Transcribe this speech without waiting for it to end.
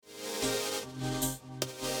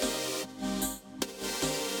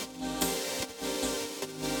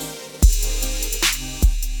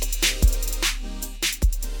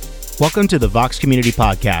Welcome to the Vox Community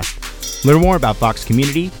Podcast. Learn more about Vox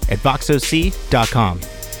Community at voxoc.com.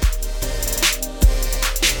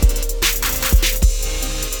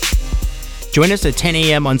 Join us at 10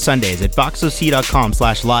 a.m. on Sundays at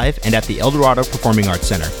voxoc.com/live and at the El Dorado Performing Arts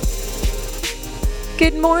Center.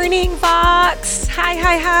 Good morning, Vox.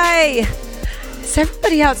 Hi. Is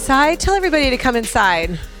everybody outside? Tell everybody to come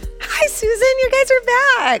inside. Hi, Susan. You guys are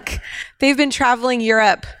back. They've been traveling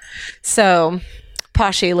Europe. So,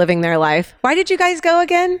 Poshy living their life. Why did you guys go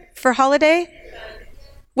again for holiday?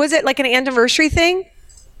 Was it like an anniversary thing?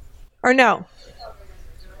 Or no?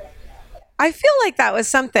 I feel like that was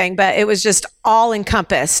something, but it was just all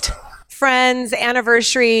encompassed. Friends,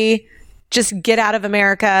 anniversary, just get out of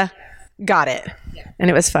America. Got it. And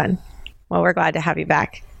it was fun. Well, we're glad to have you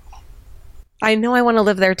back. I know I want to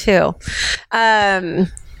live there too.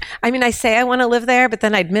 I say I want to live there, but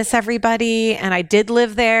then I'd miss everybody. And I did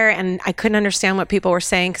live there and I couldn't understand what people were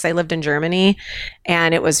saying because I lived in Germany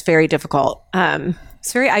and it was very difficult.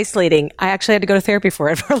 It's very isolating. I actually had to go to therapy for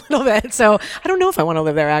it for a little bit. So I don't know if I want to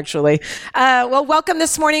live there actually. Well, welcome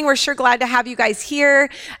this morning. We're sure glad to have you guys here.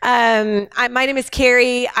 My name is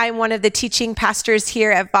Carrie. I'm one of the teaching pastors here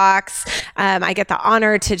at Vox. I get the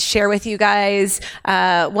honor to share with you guys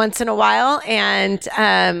once in a while and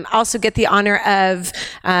also get the honor of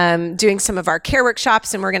doing some of our care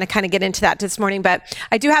workshops. And we're going to kind of get into that this morning. But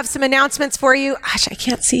I do have some announcements for you. Gosh, I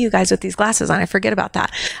can't see you guys with these glasses on. I forget about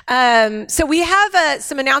that. So we have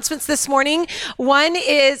some announcements this morning. One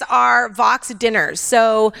is our Vox dinners.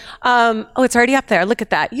 So, it's already up there. Look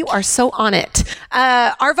at that. You are so on it.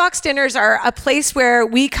 Our Vox dinners are a place where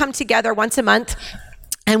we come together once a month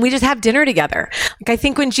and we just have dinner together. I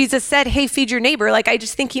think when Jesus said, hey, feed your neighbor, I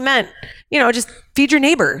just think he meant, just feed your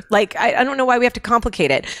neighbor. I don't know why we have to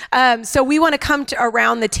complicate it. So we want to come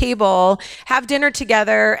around the table, have dinner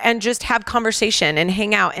together, and just have conversation and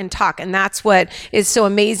hang out and talk. And that's what is so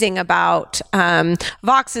amazing about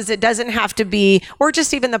Vox is it doesn't have to be, or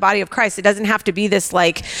just even the body of Christ, it doesn't have to be this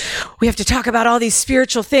we have to talk about all these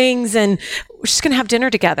spiritual things and we're just going to have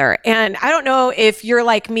dinner together. And I don't know if you're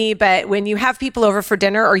like me, but when you have people over for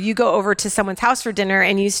dinner or you go over to someone's house for dinner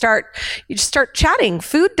and you just start chatting,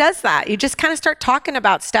 food does that. You just kind of start talking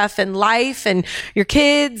about stuff and life and your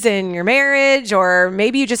kids and your marriage, or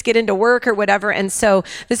maybe you just get into work or whatever. And so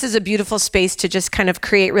this is a beautiful space to just kind of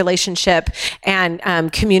create relationship and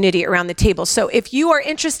community around the table. So if you are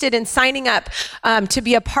interested in signing up to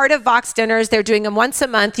be a part of Vox dinners, they're doing them once a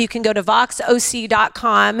month. You can go to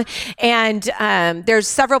voxoc.com and there's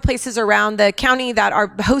several places around the county that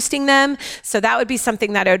are hosting them. So that would be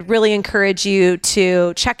something that I would really encourage you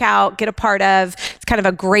to check out, get a part of. It's kind of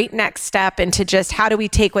a great next step into just how do we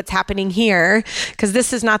take what's happening here, because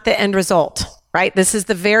this is not the end result, right? This is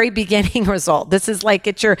the very beginning result. This is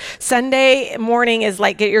get your Sunday morning is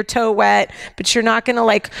get your toe wet, but you're not going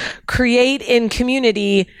to create in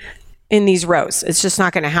community in these rows. It's just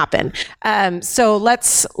not going to happen. So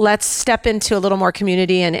let's step into a little more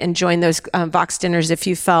community and join those Vox dinners if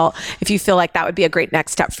you feel like that would be a great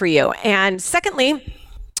next step for you. And secondly,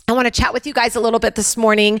 I want to chat with you guys a little bit this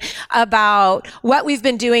morning about what we've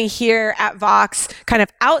been doing here at Vox, kind of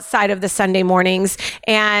outside of the Sunday mornings,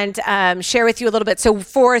 and share with you a little bit. So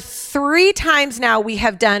for 3 times now, we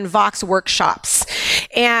have done Vox workshops,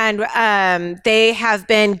 and they have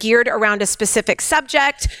been geared around a specific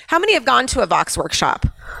subject. How many have gone to a Vox workshop?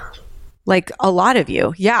 A lot of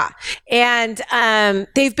you, yeah. And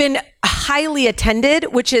they've been highly attended,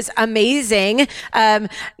 which is amazing.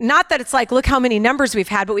 Not that it's look how many numbers we've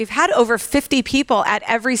had, but we've had over 50 people at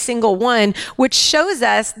every single one, which shows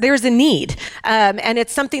us there's a need. And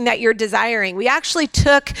it's something that you're desiring. We actually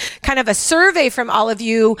took kind of a survey from all of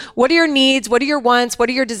you. What are your needs? What are your wants? What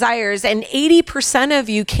are your desires? And 80% of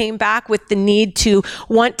you came back with the need to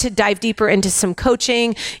want to dive deeper into some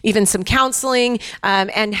coaching, even some counseling,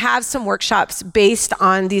 and have some workshops based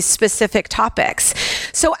on these specific topics.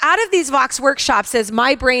 So out of these Vox workshops, as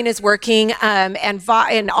my brain is working,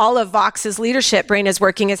 and all of Vox's leadership brain is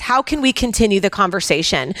working, is how can we continue the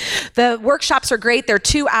conversation? The workshops are great. They're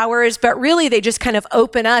 2 hours, but really they just kind of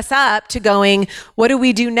open us up to going, what do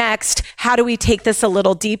we do next? How do we take this a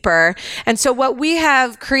little deeper? And so what we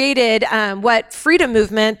have created, what Freedom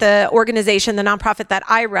Movement, the organization, the nonprofit that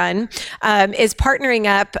I run, is partnering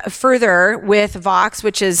up further with Vox,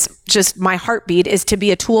 which is just my heartbeat, is to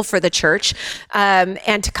be a tool for the church,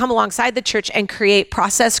 and to come along alongside the church and create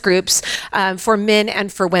process groups for men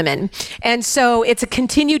and for women. And so it's a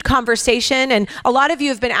continued conversation. And a lot of you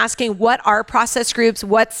have been asking, what are process groups?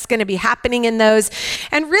 What's going to be happening in those?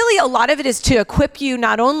 And really, a lot of it is to equip you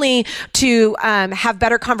not only to have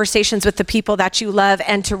better conversations with the people that you love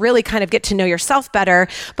and to really kind of get to know yourself better,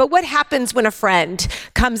 but what happens when a friend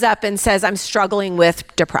comes up and says, I'm struggling with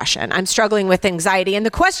depression, I'm struggling with anxiety. And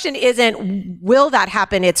the question isn't, will that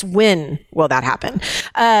happen? It's when will that happen?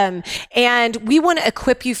 And we want to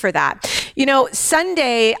equip you for that. You know,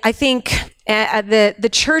 Sunday, I think the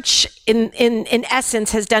church in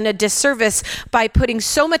essence has done a disservice by putting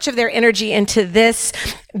so much of their energy into this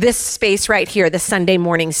space right here, the Sunday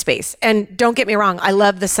morning space. And don't get me wrong, I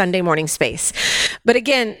love the Sunday morning space. But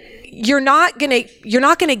again, you're not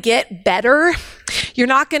gonna get better. You're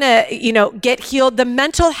not gonna, get healed. The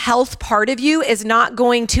mental health part of you is not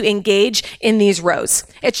going to engage in these rows.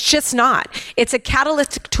 It's just not. It's a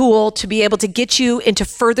catalytic tool to be able to get you into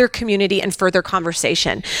further community and further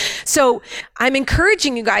conversation. So I'm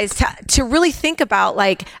encouraging you guys to really think about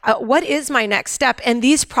what is my next step? And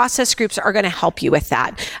these process groups are going to help you with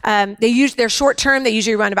that. They're short term. They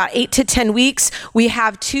usually run about 8 to 10 weeks. We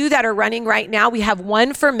have 2 that are running right now. We have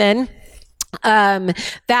one for men.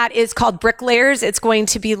 That is called Bricklayers. It's going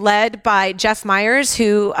to be led by Jeff Myers,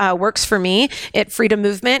 who works for me at Freedom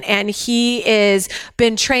Movement, and he is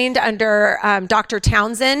been trained under Dr.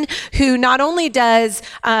 Townsend, who not only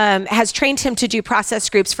has trained him to do process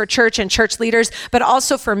groups for church and church leaders, but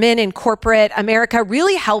also for men in corporate America,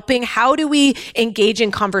 really helping how do we engage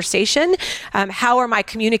in conversation, how are my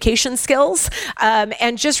communication skills,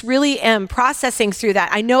 and just really processing through that.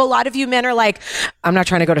 I know a lot of you men are like, I'm not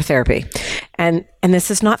trying to go to therapy. And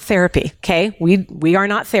this is not therapy, okay? We are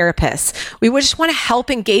not therapists. We just want to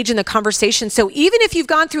help engage in the conversation. So even if you've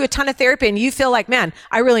gone through a ton of therapy and you feel like, man,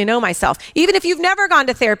 I really know myself. Even if you've never gone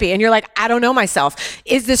to therapy and you're like, I don't know myself.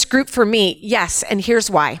 Is this group for me? Yes, and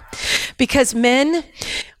here's why. Because men,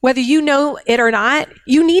 whether you know it or not,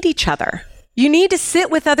 you need each other. You need to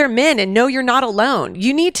sit with other men and know you're not alone.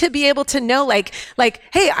 You need to be able to know like,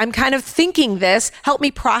 hey, I'm kind of thinking this, help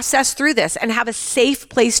me process through this and have a safe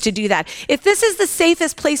place to do that. If this is the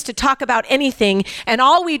safest place to talk about anything and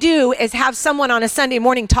all we do is have someone on a Sunday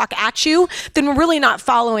morning talk at you, then we're really not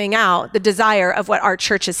following out the desire of what our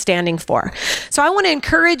church is standing for. So I want to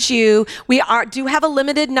encourage you, we do have a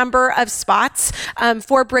limited number of spots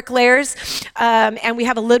for Bricklayers, and we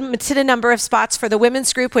have a limited number of spots for the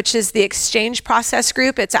women's group, which is the exchange process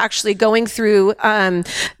group. It's actually going through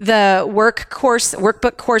the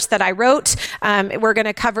workbook course that I wrote. We're going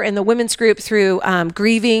to cover in the women's group through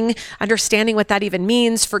grieving, understanding what that even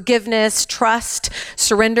means, forgiveness, trust,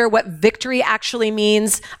 surrender, what victory actually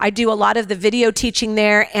means. I do a lot of the video teaching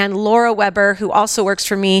there, and Laura Weber, who also works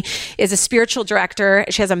for me, is a spiritual director.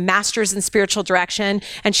 She has a master's in spiritual direction,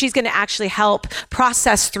 and she's going to actually help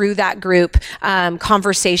process through that group,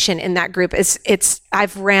 conversation in that group.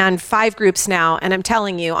 I've ran 5 groups now, and I'm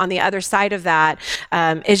telling you, on the other side of that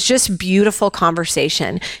is just beautiful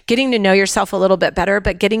conversation, getting to know yourself a little bit better,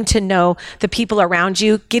 but getting to know the people around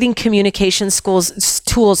you, getting communication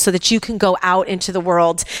tools so that you can go out into the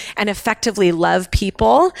world and effectively love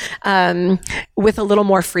people with a little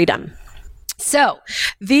more freedom. So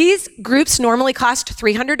these groups normally cost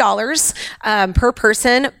 $300 per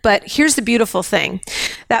person, but here's the beautiful thing,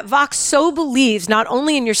 that Vox so believes not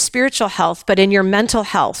only in your spiritual health, but in your mental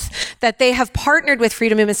health, that they have partnered with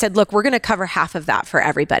Freedom Movement and said, look, we're going to cover half of that for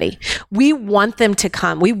everybody. We want them to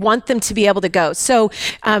come. We want them to be able to go. So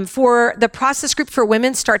for the process group for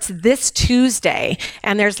women starts this Tuesday,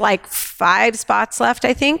 and there's like 5 spots left,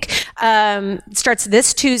 I think. Starts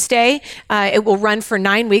this Tuesday. It will run for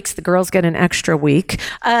 9 weeks. The girls get an extra week.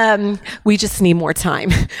 We just need more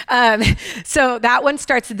time. So that one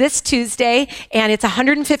starts this Tuesday, and it's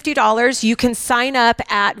 $150. You can sign up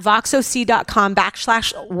at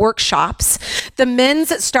voxoc.com/workshops. The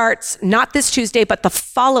men's starts not this Tuesday, but the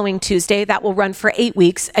following Tuesday. That will run for 8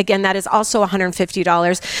 weeks. Again, that is also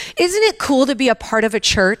 $150. Isn't it cool to be a part of a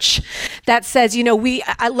church that says,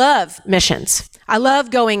 I love missions. I love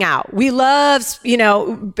going out. We love,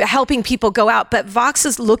 helping people go out. But Vox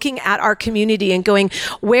is looking at our community and going,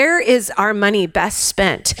 where is our money best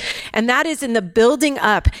spent? And that is in the building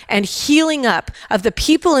up and healing up of the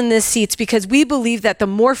people in these seats, because we believe that the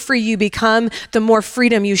more free you become, the more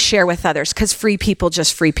freedom you share with others, because free people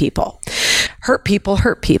just free people. Hurt people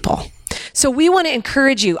hurt people. So we want to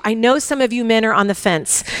encourage you. I know some of you men are on the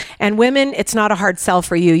fence, and women, it's not a hard sell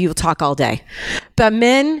for you. You'll talk all day. But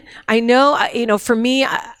men, I know, for me,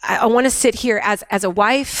 I want to sit here as a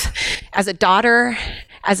wife, as a daughter,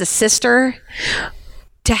 as a sister.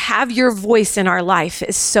 to have your voice in our life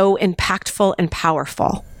is so impactful and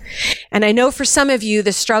powerful. And I know for some of you,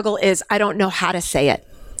 the struggle is, I don't know how to say it.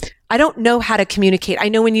 I don't know how to communicate. I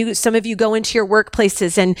know when some of you go into your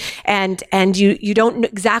workplaces and you don't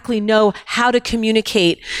exactly know how to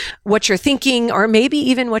communicate what you're thinking or maybe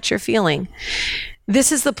even what you're feeling.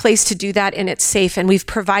 This is the place to do that, and it's safe, and we've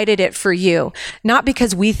provided it for you, not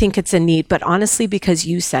because we think it's a need, but honestly because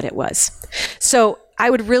you said it was. So I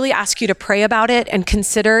would really ask you to pray about it and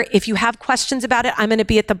consider. If you have questions about it, I'm going to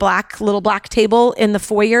be at the little black table in the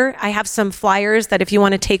foyer. I have some flyers that if you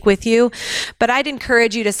want to take with you, but I'd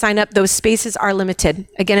encourage you to sign up. Those spaces are limited.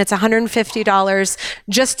 Again, it's $150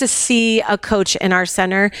 just to see a coach in our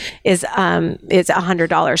center is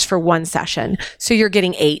 $100 for one session. So you're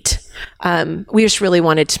getting 8. We just really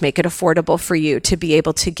wanted to make it affordable for you to be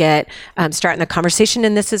able to get starting the conversation.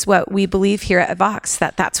 And this is what we believe here at Vox,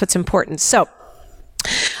 that's what's important. So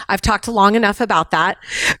I've talked long enough about that.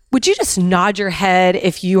 Would you just nod your head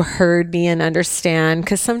if you heard me and understand?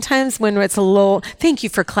 Because sometimes when it's a little, thank you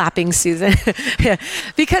for clapping, Susan,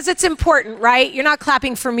 because it's important, right? You're not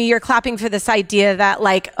clapping for me. You're clapping for this idea that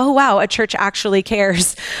like, oh, wow, a church actually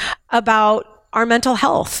cares about our mental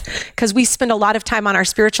health, because we spend a lot of time on our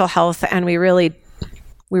spiritual health and we really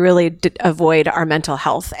avoid our mental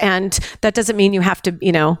health. And that doesn't mean you have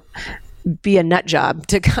to, be a nut job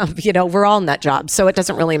to come, we're all nut jobs, so it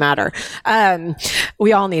doesn't really matter.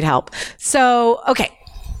 We all need help. So, okay.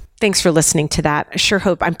 Thanks for listening to that. I sure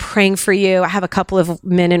hope. I'm praying for you. I have a couple of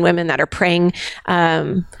men and women that are praying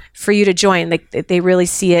for you to join. They really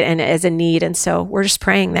see it and as a need. And so we're just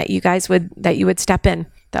praying that you guys would step in,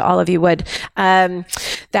 that all of you would,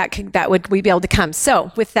 that would we be able to come.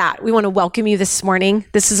 So with that, we want to welcome you this morning.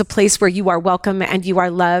 This is a place where you are welcome and you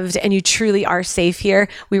are loved and you truly are safe here.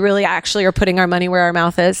 We really actually are putting our money where our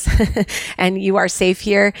mouth is and you are safe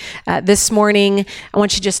here. This morning, I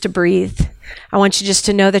want you just to breathe. I want you just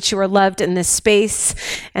to know that you are loved in this space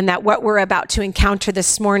and that what we're about to encounter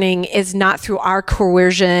this morning is not through our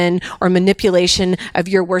coercion or manipulation of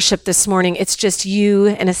your worship this morning. It's just you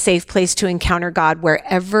in a safe place to encounter God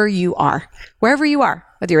wherever you are,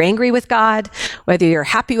 whether you're angry with God, whether you're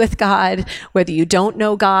happy with God, whether you don't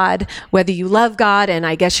know God, whether you love God, and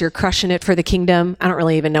I guess you're crushing it for the kingdom. I don't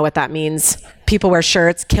really even know what that means. People wear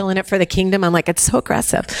shirts, killing it for the kingdom. I'm like, it's so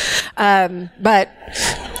aggressive. But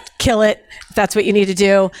kill it if that's what you need to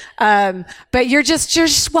do. But you're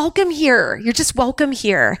just welcome here. You're just welcome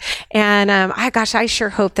here. And I sure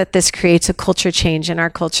hope that this creates a culture change in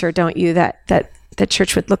our culture, don't you? That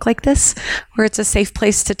church would look like this, where it's a safe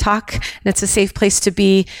place to talk and it's a safe place to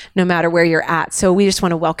be no matter where you're at. So we just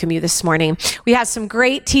want to welcome you this morning. We have some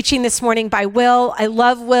great teaching this morning by Will. I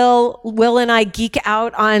love Will. Will and I geek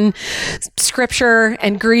out on scripture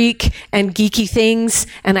and Greek and geeky things,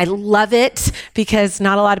 and I love it because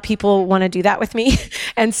not a lot of people want to do that with me.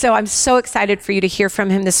 And so I'm so excited for you to hear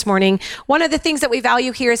from him this morning. One of the things that we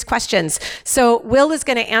value here is questions. So Will is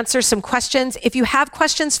going to answer some questions. If you have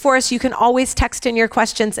questions for us, you can always text in your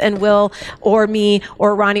questions and Will or me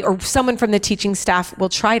or Ronnie or someone from the teaching staff will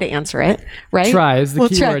try to answer it, right? Try is the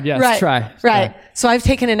key word. Yes, right, try. Right. So I've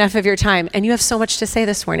taken enough of your time and you have so much to say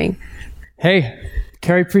this morning. Hey,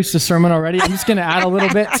 Carrie preached a sermon already. I'm just going to add a little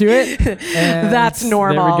bit to it. That's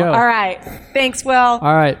normal. There we go. All right. Thanks, Will.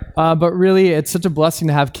 All right. But really, it's such a blessing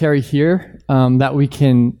to have Carrie here, that we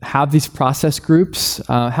can have these process groups.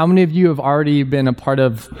 How many of you have already been a part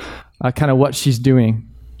of kind of what she's doing?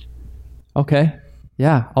 Okay.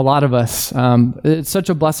 Yeah, a lot of us. It's such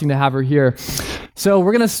a blessing to have her here. So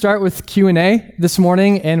we're going to start with Q&A this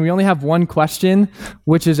morning, and we only have one question,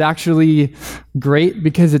 which is actually great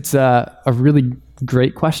because it's a really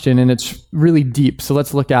great question, and it's really deep. So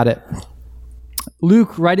let's look at it.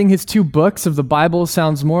 Luke, writing his 2 books of the Bible,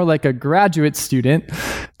 sounds more like a graduate student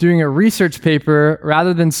doing a research paper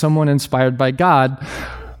rather than someone inspired by God.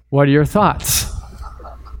 What are your thoughts?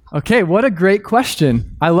 Okay, what a great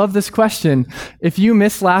question. I love this question. If you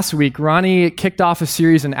missed last week, Ronnie kicked off a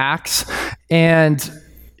series in Acts, and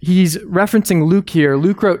he's referencing Luke here.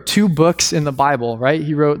 Luke wrote 2 books in the Bible, right?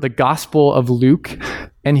 He wrote the Gospel of Luke,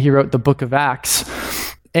 and he wrote the book of Acts.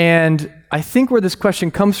 And I think where this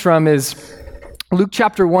question comes from is Luke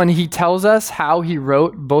chapter 1, he tells us how he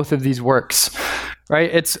wrote both of these works. Right?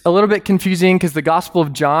 It's a little bit confusing because the Gospel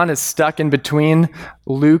of John is stuck in between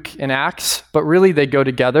Luke and Acts, but really they go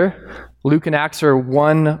together. Luke and Acts are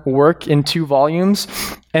one work in 2 volumes.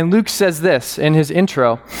 And Luke says this in his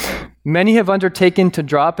intro: "Many have undertaken to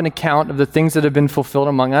draw up an account of the things that have been fulfilled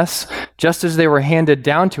among us, just as they were handed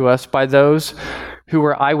down to us by those who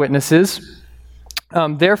were eyewitnesses.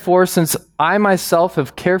 Therefore, since I myself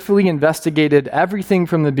have carefully investigated everything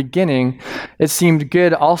from the beginning, it seemed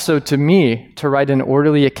good also to me to write an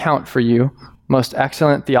orderly account for you, most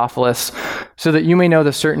excellent Theophilus, so that you may know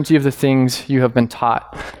the certainty of the things you have been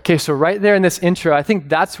taught. Okay, so right there in this intro, I think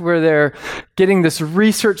that's where they're getting this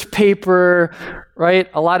research paper, right?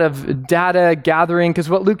 A lot of data gathering, because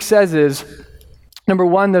what Luke says is, number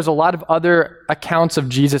one, there's a lot of other accounts of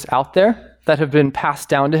Jesus out there that have been passed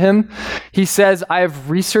down to him. He says, I have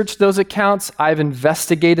researched those accounts, I've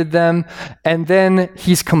investigated them, and then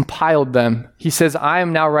he's compiled them. He says, I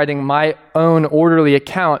am now writing my own orderly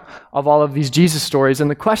account of all of these Jesus stories. And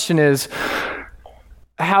the question is,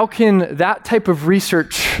 how can that type of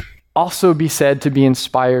research also be said to be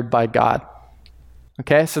inspired by God?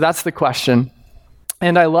 Okay, so that's the question.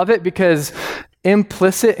 And I love it because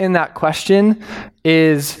implicit in that question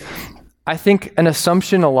is, I think, an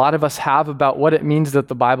assumption a lot of us have about what it means that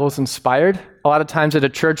the Bible is inspired. A lot of times at a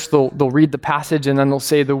church, they'll read the passage and then they'll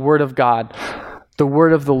say the word of God, the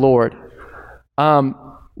word of the Lord.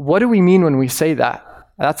 What do we mean when we say that?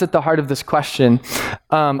 That's at the heart of this question.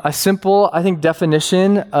 A simple, I think,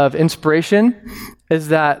 definition of inspiration is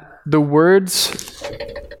that the words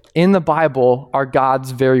in the Bible are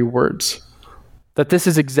God's very words. That this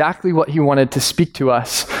is exactly what he wanted to speak to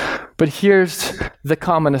us. But here's the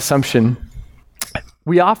common assumption.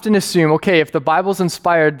 We often assume, okay, if the Bible's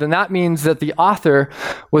inspired, then that means that the author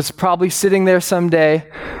was probably sitting there someday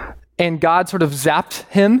and God sort of zapped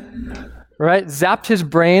him, right? Zapped his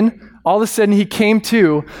brain. All of a sudden he came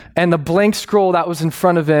to, and the blank scroll that was in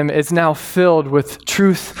front of him is now filled with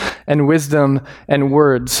truth and wisdom and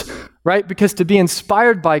words, right? Because to be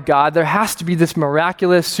inspired by God, there has to be this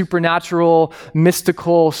miraculous, supernatural,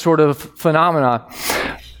 mystical sort of phenomena.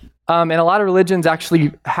 And a lot of religions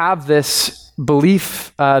actually have this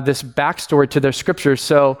belief, this backstory to their scriptures.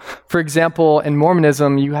 So, for example, in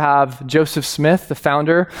Mormonism, you have Joseph Smith, the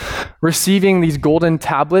founder, receiving these golden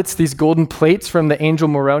tablets, these golden plates from the angel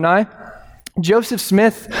Moroni. Joseph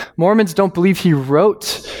Smith, Mormons don't believe he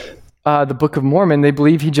wrote the Book of Mormon. They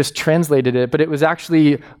believe he just translated it, but it was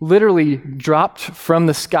actually literally dropped from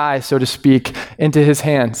the sky, so to speak, into his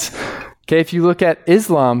hands. Okay, if you look at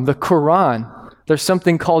Islam, the Quran, there's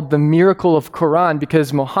something called the miracle of Quran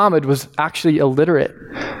because Muhammad was actually illiterate.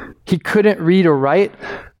 He couldn't read or write,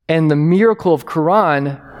 and the miracle of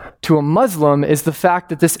Quran to a Muslim is the fact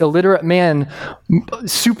that this illiterate man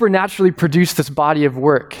supernaturally produced this body of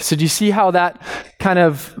work. So do you see how that kind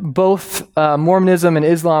of both Mormonism and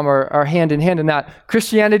Islam are hand in hand in that?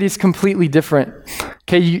 Christianity is completely different.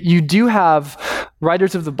 Okay, you do have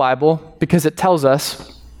writers of the Bible because it tells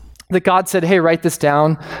us that God said, hey, write this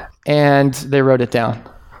down, and they wrote it down.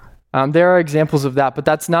 There are examples of that, but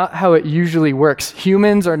that's not how it usually works.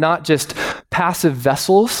 Humans are not just passive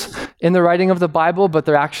vessels in the writing of the Bible, but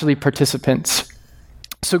they're actually participants.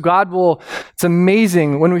 So it's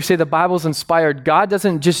amazing when we say the Bible's inspired, God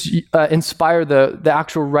doesn't just inspire the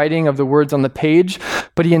actual writing of the words on the page,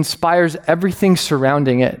 but he inspires everything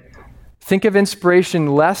surrounding it. Think of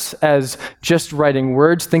inspiration less as just writing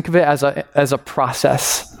words, think of it as a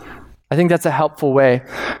process. I think that's a helpful way.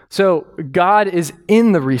 So God is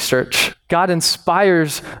in the research. God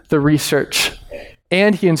inspires the research,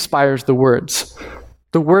 and he inspires the words.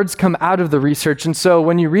 The words come out of the research. And so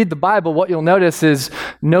when you read the Bible, what you'll notice is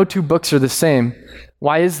no two books are the same.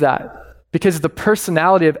 Why is that? Because the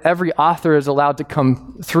personality of every author is allowed to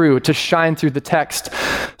come through, to shine through the text.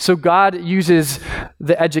 So God uses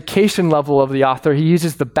the education level of the author. He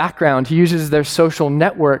uses the background. He uses their social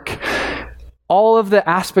network. All of the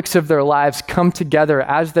aspects of their lives come together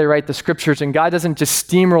as they write the scriptures, and God doesn't just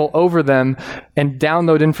steamroll over them and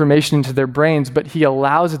download information into their brains, but he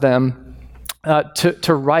allows them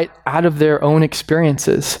to write out of their own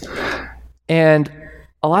experiences. And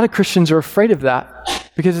a lot of Christians are afraid of that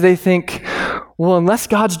because they think, well, unless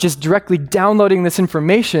God's just directly downloading this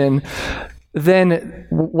information, then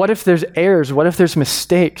what if there's errors? What if there's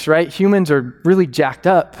mistakes, right? Humans are really jacked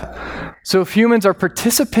up. So if humans are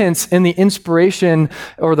participants in the inspiration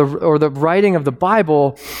or the writing of the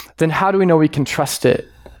Bible, then how do we know we can trust it?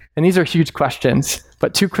 And these are huge questions,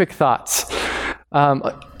 but two quick thoughts.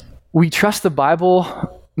 We trust the Bible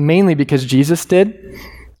mainly because Jesus did.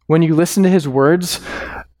 When you listen to his words,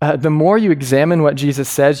 the more you examine what Jesus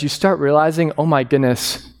says, you start realizing, oh my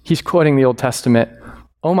goodness, he's quoting the Old Testament.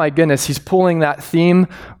 Oh my goodness, he's pulling that theme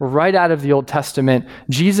right out of the Old Testament.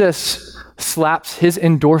 Jesus slaps his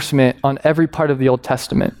endorsement on every part of the Old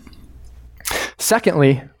Testament.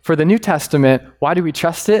 Secondly, for the New Testament, why do we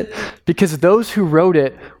trust it? Because those who wrote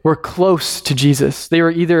it were close to Jesus. They were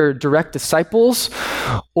either direct disciples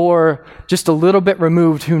or just a little bit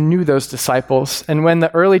removed who knew those disciples. And when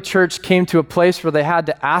the early church came to a place where they had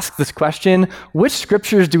to ask this question, which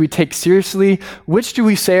scriptures do we take seriously? Which do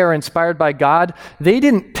we say are inspired by God? They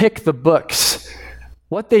didn't pick the books.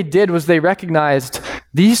 What they did was they recognized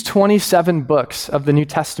these 27 books of the New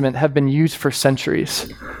Testament have been used for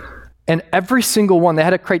centuries. And every single one, they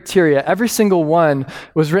had a criteria, every single one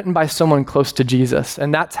was written by someone close to Jesus.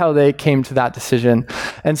 And that's how they came to that decision.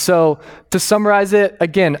 And so to summarize it,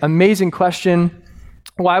 again, amazing question.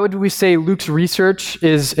 Why would we say Luke's research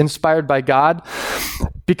is inspired by God?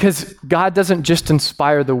 Because God doesn't just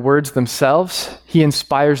inspire the words themselves, he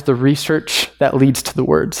inspires the research that leads to the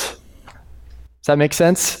words. Does that make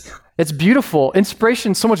sense? It's beautiful.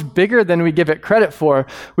 Inspiration is so much bigger than we give it credit for.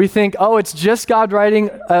 We think, oh, it's just God writing,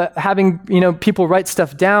 having people write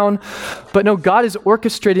stuff down. But no, God is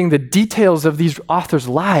orchestrating the details of these authors'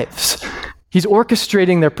 lives. He's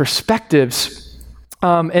orchestrating their perspectives.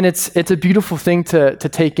 And it's a beautiful thing to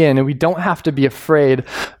take in. And we don't have to be afraid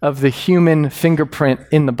of the human fingerprint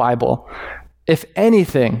in the Bible. If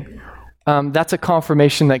anything, that's a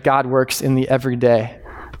confirmation that God works in the everyday.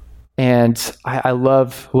 And I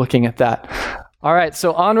love looking at that. All right,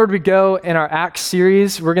 so onward we go in our Acts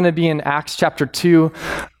series. We're going to be in Acts chapter 2.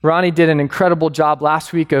 Ronnie did an incredible job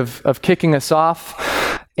last week of kicking us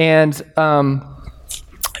off. And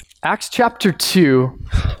Acts chapter 2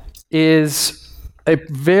 is a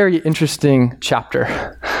very interesting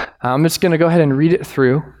chapter. I'm just going to go ahead and read it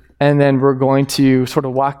through, and then we're going to sort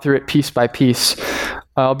of walk through it piece by piece.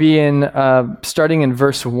 I'll be starting in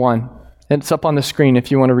verse 1. It's up on the screen if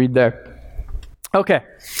you want to read there. Okay.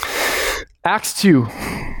 Acts 2.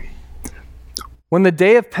 When the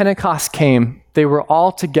day of Pentecost came, they were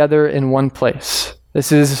all together in one place.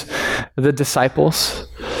 This is the disciples.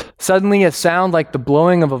 Suddenly a sound like the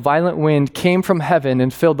blowing of a violent wind came from heaven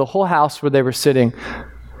and filled the whole house where they were sitting.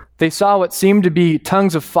 They saw what seemed to be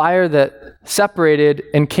tongues of fire that separated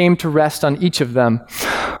and came to rest on each of them.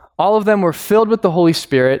 All of them were filled with the Holy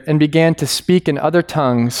Spirit and began to speak in other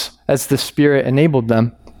tongues as the Spirit enabled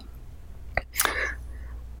them.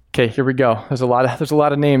 Okay, here we go. There's a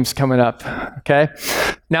lot of names coming up. Okay.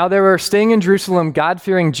 Now there were staying in Jerusalem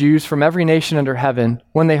God-fearing Jews from every nation under heaven.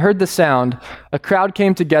 When they heard the sound, a crowd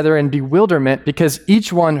came together in bewilderment because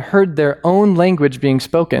each one heard their own language being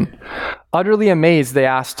spoken. Utterly amazed, they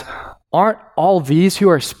asked, "Aren't all these who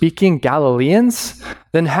are speaking Galileans?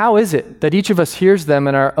 Then how is it that each of us hears them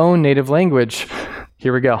in our own native language?"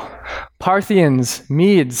 Here we go. Parthians,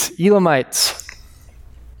 Medes, Elamites,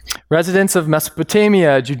 residents of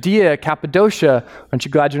Mesopotamia, Judea, Cappadocia. Aren't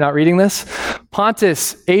you glad you're not reading this?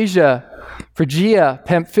 Pontus, Asia, Phrygia,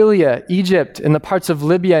 Pamphylia, Egypt, and the parts of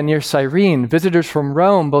Libya near Cyrene, visitors from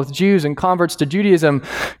Rome, both Jews and converts to Judaism,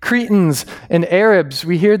 Cretans and Arabs.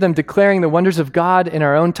 We hear them declaring the wonders of God in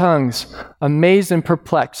our own tongues. Amazed and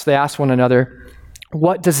perplexed, they ask one another,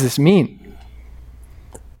 "What does this mean?"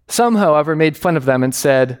 Some, however, made fun of them and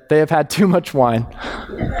said, "They have had too much wine."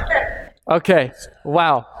 Okay,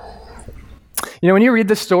 wow. When you read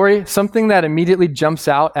this story, something that immediately jumps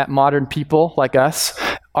out at modern people like us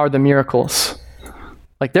are the miracles.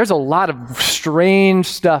 Like, there's a lot of strange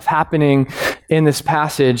stuff happening in this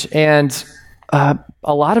passage, and a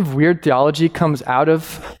lot of weird theology comes out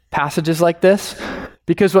of passages like this,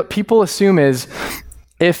 because what people assume is,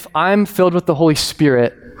 if I'm filled with the Holy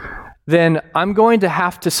Spirit, then I'm going to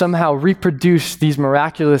have to somehow reproduce these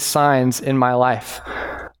miraculous signs in my life.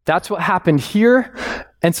 That's what happened here,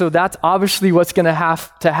 and so that's obviously what's going to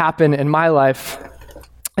have to happen in my life.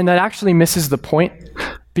 And that actually misses the point,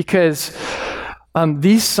 because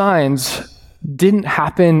these signs didn't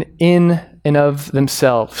happen in and of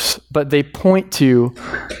themselves, but they point to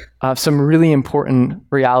some really important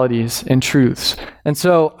realities and truths. And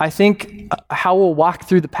so I think how we'll walk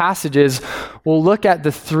through the passages, we'll look at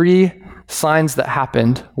the three signs that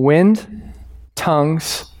happened: wind,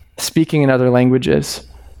 tongues, speaking in other languages.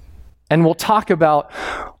 And we'll talk about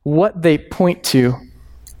what they point to,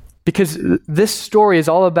 because this story is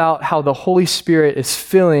all about how the Holy Spirit is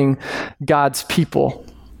filling God's people.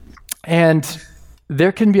 And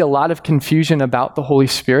there can be a lot of confusion about the Holy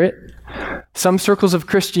Spirit. Some circles of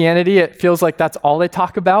Christianity, it feels like that's all they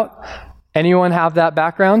talk about. Anyone have that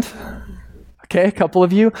background? Okay, a couple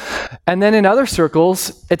of you. And then in other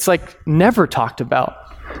circles, it's like never talked about.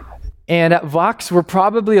 And at Vox, we're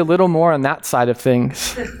probably a little more on that side of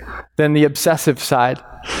things than the obsessive side.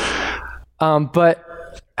 But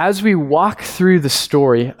as we walk through the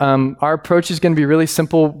story, our approach is going to be really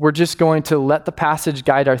simple. We're just going to let the passage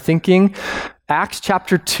guide our thinking, Acts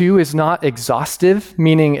chapter 2 is not exhaustive,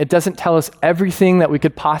 meaning it doesn't tell us everything that we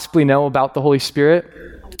could possibly know about the Holy Spirit.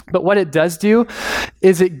 But what it does do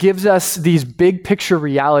is it gives us these big picture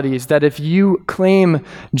realities that if you claim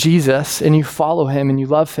Jesus and you follow him and you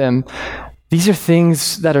love him, these are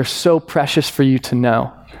things that are so precious for you to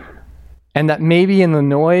know. And that maybe in the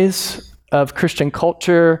noise of Christian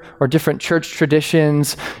culture or different church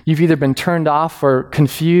traditions, you've either been turned off or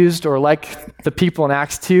confused, or like the people in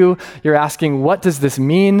Acts 2, you're asking, what does this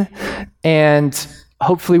mean? And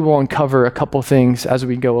hopefully we'll uncover a couple things as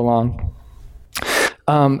we go along.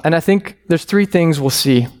 And I think there's three things we'll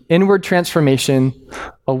see: inward transformation,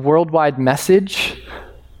 a worldwide message,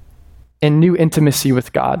 and new intimacy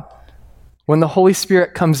with God. When the Holy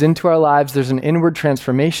Spirit comes into our lives, there's an inward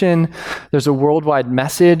transformation, there's a worldwide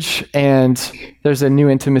message, and there's a new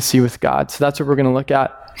intimacy with God. So that's what we're going to look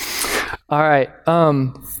at. All right.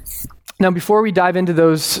 Now, before we dive into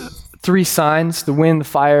those three signs, the wind, the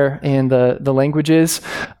fire, and the languages,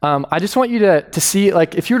 I just want you to see,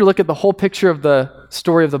 like, if you were to look at the whole picture of the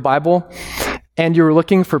story of the Bible, and you were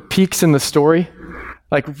looking for peaks in the story,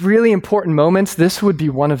 like really important moments, this would be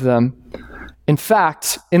one of them. In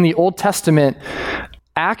fact, in the Old Testament,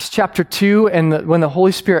 Acts chapter 2 and when the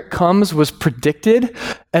Holy Spirit comes was predicted,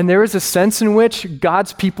 and there is a sense in which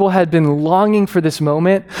God's people had been longing for this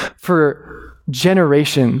moment for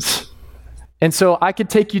generations. And so I could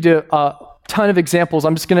take you to a ton of examples.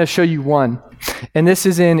 I'm just going to show you one. And this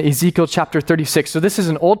is in Ezekiel chapter 36. So this is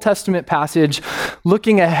an Old Testament passage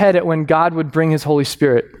looking ahead at when God would bring his Holy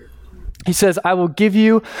Spirit. He says, I will give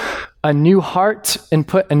you a new heart and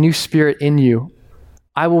put a new spirit in you.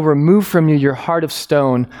 I will remove from you your heart of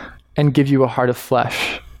stone and give you a heart of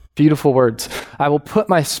flesh. Beautiful words. I will put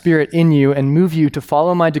my spirit in you and move you to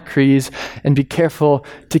follow my decrees and be careful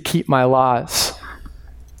to keep my laws.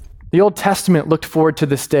 The Old Testament looked forward to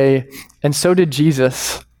this day, and so did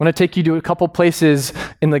Jesus. I want to take you to a couple places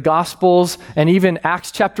in the Gospels and even Acts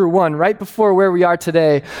chapter 1, right before where we are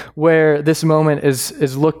today, where this moment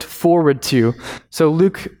is looked forward to. So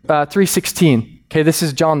Luke 3:16. Okay, this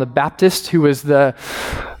is John the Baptist, who was the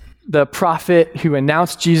prophet who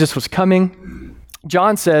announced Jesus was coming.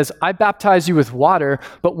 John says, I baptize you with water,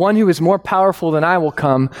 but one who is more powerful than I will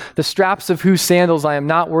come, the straps of whose sandals I am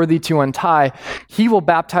not worthy to untie. He will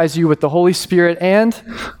baptize you with the Holy Spirit and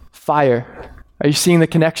fire. Are you seeing the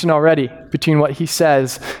connection already between what he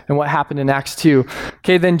says and what happened in Acts 2?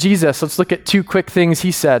 Okay, then Jesus, let's look at two quick things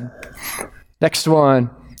he said. Next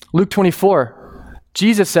one, Luke 24.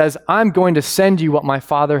 Jesus says, I'm going to send you what my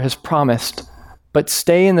Father has promised, but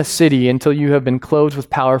stay in the city until you have been clothed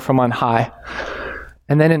with power from on high.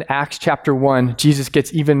 And then in Acts chapter 1, Jesus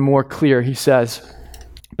gets even more clear. He says,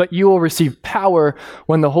 but you will receive power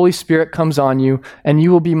when the Holy Spirit comes on you, and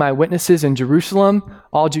you will be my witnesses in Jerusalem,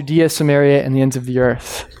 all Judea, Samaria, and the ends of the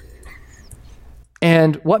earth.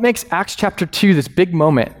 And what makes Acts chapter 2 this big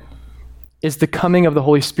moment is the coming of the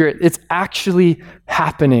Holy Spirit. It's actually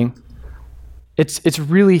happening. It's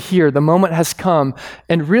really here. The moment has come.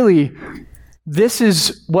 And really, this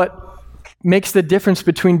is what makes the difference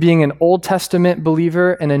between being an Old Testament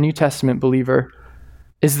believer and a New Testament believer,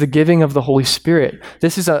 is the giving of the Holy Spirit.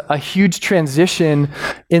 This is a huge transition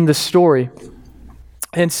in the story.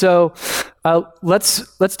 And so let's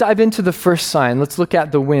dive into the first sign. Let's look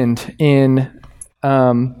at the wind in,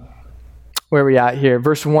 where are we at here?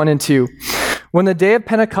 Verse 1 and 2. When the day of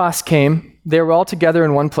Pentecost came, they were all together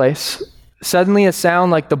in one place. Suddenly a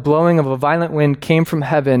sound like the blowing of a violent wind came from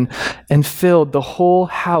heaven and filled the whole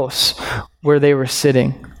house where they were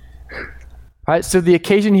sitting. All right, so the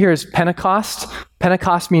occasion here is Pentecost.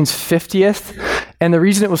 Pentecost means 50th, and the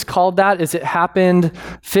reason it was called that is it happened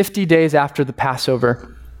 50 days after the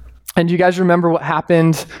Passover. And do you guys remember what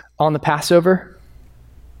happened on the Passover?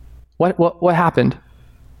 What happened?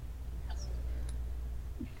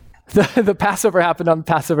 The Passover happened on the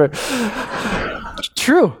Passover.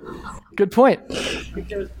 True. Good point.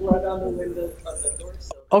 There was blood on the windows on the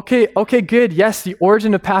doors. Okay, good. Yes, the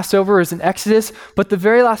origin of Passover is in Exodus, but the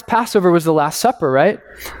very last Passover was the Last Supper, right?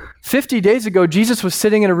 50 days ago, Jesus was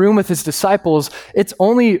sitting in a room with his disciples. It's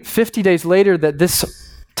only 50 days later that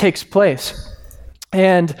this takes place.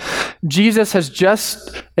 And Jesus has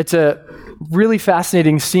it's a really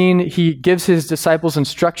fascinating scene. He gives his disciples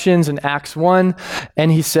instructions in Acts 1,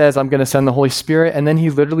 and he says, I'm going to send the Holy Spirit. And then he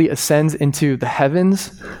literally ascends into the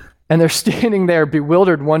heavens. And they're standing there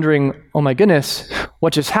bewildered, wondering, oh my goodness,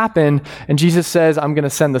 what just happened? And Jesus says, I'm going to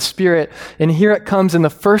send the Spirit. And here it comes, and the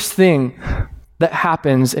first thing that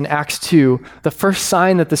happens in Acts 2, the first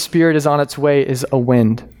sign that the Spirit is on its way is a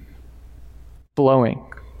wind blowing.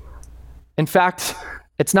 In fact,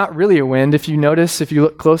 It's not really a wind. If you notice, if you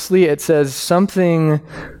look closely, it says something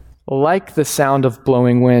like the sound of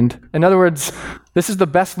blowing wind. In other words, this is the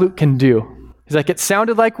best Luke can do. He's like, it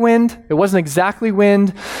sounded like wind. It wasn't exactly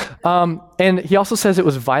wind. And he also says it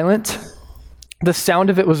was violent. The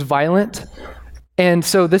sound of it was violent. And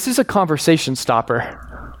so this is a conversation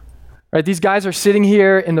stopper. Right? These guys are sitting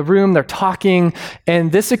here in the room, they're talking,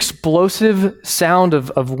 and this explosive sound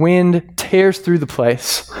of wind tears through the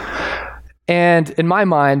place. And in my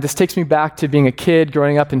mind, this takes me back to being a kid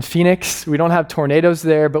growing up in Phoenix. We don't have tornadoes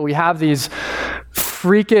there, but we have these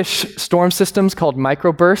freakish storm systems called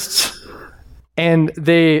microbursts. And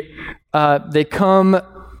they come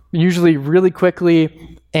usually really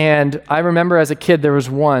quickly. And I remember as a kid, there was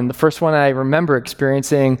one, the first one I remember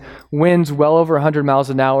experiencing, winds well over 100 miles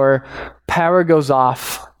an hour, power goes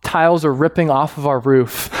off, tiles are ripping off of our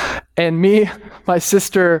roof. And me, my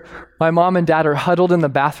sister, my mom and dad are huddled in the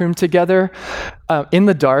bathroom together in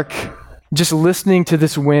the dark, just listening to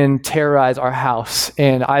this wind terrorize our house.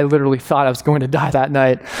 And I literally thought I was going to die that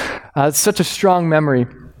night. It's such a strong memory.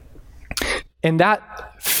 And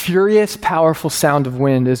that furious, powerful sound of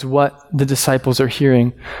wind is what the disciples are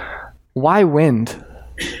hearing. Why wind?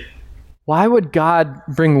 Why would God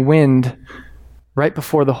bring wind right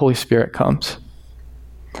before the Holy Spirit comes?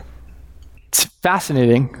 It's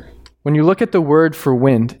fascinating. When you look at the word for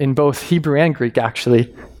wind in both Hebrew and Greek,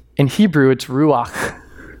 actually, in Hebrew it's ruach.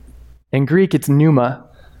 In Greek it's pneuma.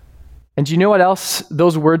 And do you know what else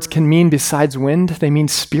those words can mean besides wind? They mean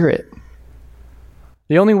spirit.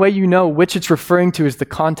 The only way you know which it's referring to is the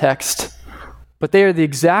context, but they are the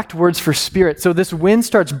exact words for spirit. So this wind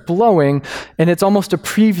starts blowing, and it's almost a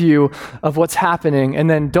preview of what's happening. And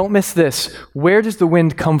then don't miss this. Where does the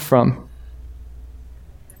wind come from?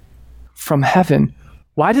 From heaven.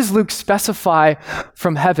 Why does Luke specify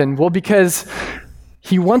from heaven? Well, because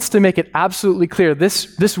he wants to make it absolutely clear.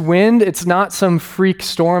 This wind, it's not some freak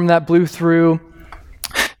storm that blew through.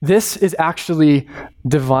 This is actually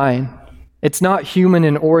divine. It's not human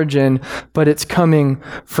in origin, but it's coming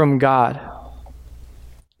from God.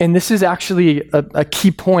 And this is actually a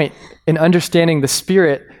key point in understanding the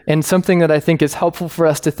Spirit, and something that I think is helpful for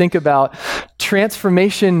us to think about.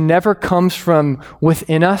 Transformation never comes from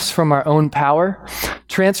within us, from our own power.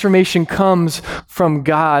 Transformation comes from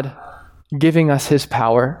God giving us his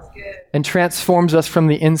power and transforms us from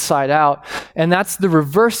the inside out. And that's the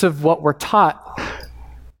reverse of what we're taught.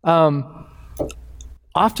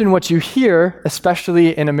 Often what you hear,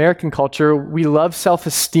 especially in American culture, we love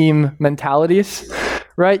self-esteem mentalities,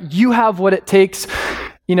 right? You have what it takes.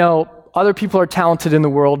 You know, other people are talented in the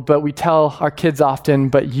world, but we tell our kids often,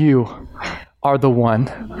 but you are the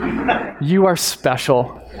one. You are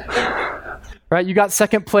special. Right? You got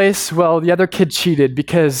second place. Well, the other kid cheated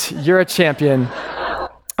because you're a champion.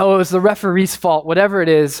 Oh, it was the referee's fault, whatever it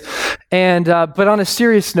is. And but on a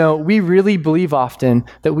serious note, we really believe often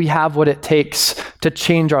that we have what it takes to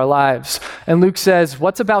change our lives. And Luke says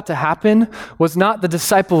what's about to happen was not the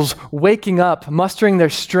disciples waking up, mustering their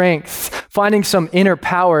strength, finding some inner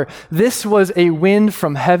power. This was a wind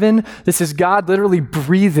from heaven. This is God literally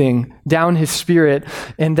breathing down his Spirit.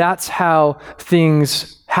 And that's how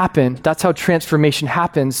things happen. That's how transformation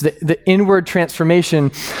happens, the inward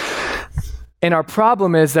transformation. And our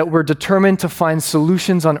problem is that we're determined to find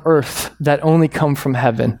solutions on earth that only come from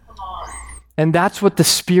heaven. And that's what the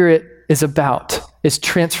Spirit is about, is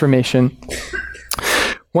transformation.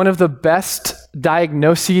 One of the best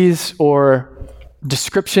diagnoses or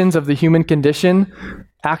descriptions of the human condition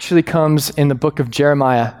actually comes in the book of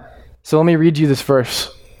Jeremiah. So let me read you this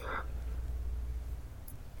verse.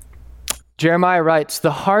 Jeremiah writes,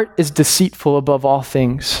 "The heart is deceitful above all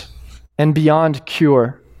things and beyond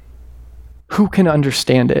cure. Who can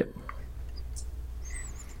understand it?"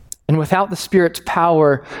 And without the Spirit's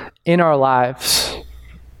power in our lives,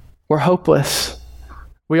 we're hopeless.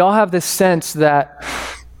 We all have this sense that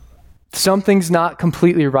something's not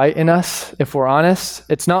completely right in us, if we're honest.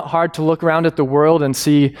 It's not hard to look around at the world and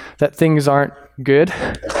see that things aren't good.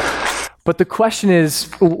 But the question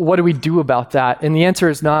is, what do we do about that? And the answer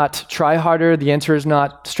is not try harder. The answer is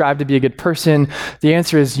not strive to be a good person. The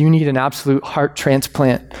answer is you need an absolute heart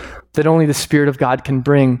transplant that only the Spirit of God can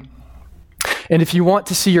bring. And if you want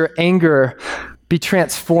to see your anger be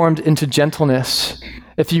transformed into gentleness,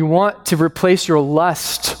 if you want to replace your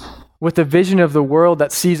lust with a vision of the world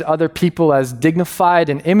that sees other people as dignified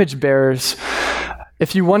and image bearers,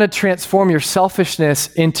 if you want to transform your selfishness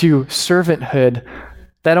into servanthood,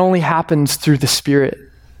 that only happens through the Spirit.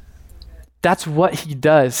 That's what he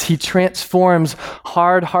does. He transforms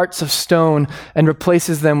hard hearts of stone and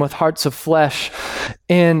replaces them with hearts of flesh.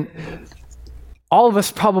 And all of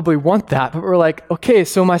us probably want that, but we're like, okay,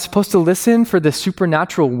 so am I supposed to listen for the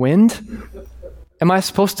supernatural wind? Am I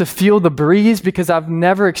supposed to feel the breeze? Because I've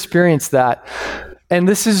never experienced that. And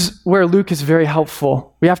this is where Luke is very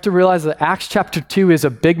helpful. We have to realize that Acts chapter 2 is a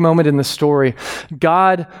big moment in the story.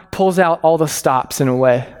 God pulls out all the stops in a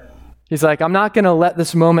way. He's like, I'm not going to let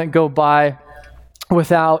this moment go by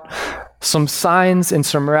without some signs and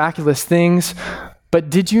some miraculous things. But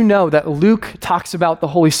did you know that Luke talks about the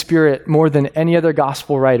Holy Spirit more than any other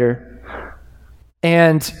gospel writer?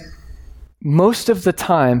 And most of the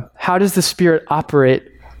time, how does the Spirit operate?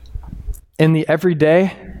 In the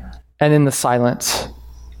everyday and in the silence.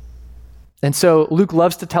 And so Luke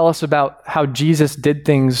loves to tell us about how Jesus did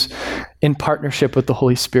things in partnership with the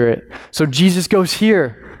Holy Spirit. So Jesus goes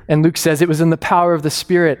here, and Luke says it was in the power of the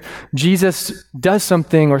Spirit. Jesus does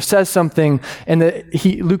something or says something, and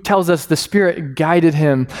Luke tells us the Spirit guided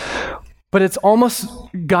him. But it's almost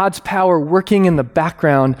God's power working in the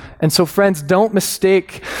background. And so friends, don't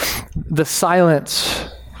mistake the silence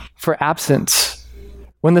for absence.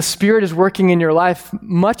 When the Spirit is working in your life,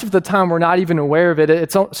 much of the time we're not even aware of it.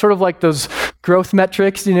 It's sort of like those growth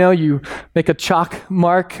metrics, you make a chalk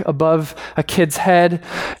mark above a kid's head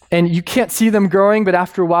and you can't see them growing, but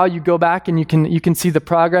after a while you go back and you can see the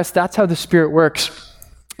progress. That's how the Spirit works.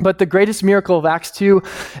 But the greatest miracle of Acts 2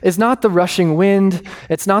 is not the rushing wind,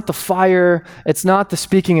 it's not the fire, it's not the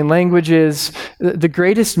speaking in languages. The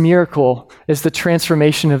greatest miracle is the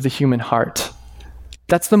transformation of the human heart.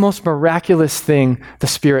 That's the most miraculous thing the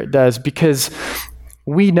Spirit does, because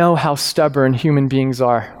we know how stubborn human beings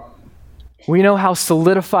are. We know how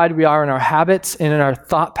solidified we are in our habits and in our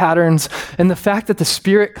thought patterns. And the fact that the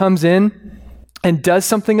Spirit comes in and does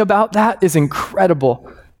something about that is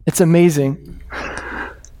incredible. It's amazing.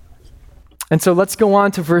 And so let's go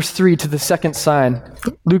on to verse 3, to the second sign.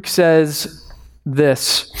 Luke says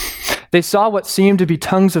this: they saw what seemed to be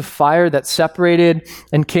tongues of fire that separated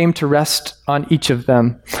and came to rest on each of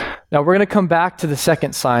them. Now we're going to come back to the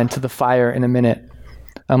second sign, to the fire, in a minute.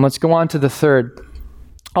 Let's go on to the third.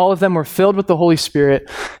 All of them were filled with the Holy Spirit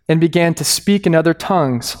and began to speak in other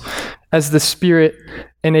tongues as the Spirit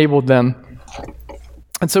enabled them.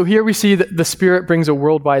 And so here we see that the Spirit brings a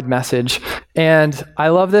worldwide message. And I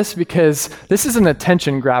love this because this is an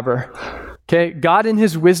attention grabber. Okay, God in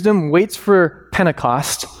his wisdom waits for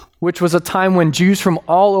Pentecost, which was a time when Jews from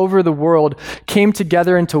all over the world came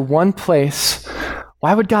together into one place.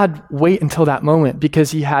 Why would God wait until that moment?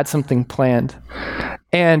 Because he had something planned.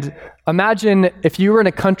 And imagine if you were in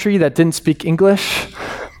a country that didn't speak English,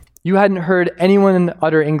 you hadn't heard anyone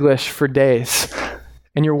utter English for days,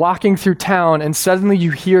 and you're walking through town and suddenly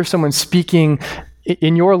you hear someone speaking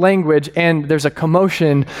in your language and there's a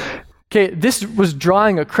commotion. Okay, this was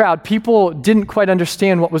drawing a crowd. People didn't quite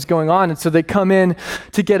understand what was going on, and so they come in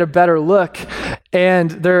to get a better look,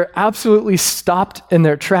 and they're absolutely stopped in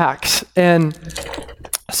their tracks. And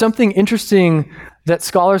something interesting that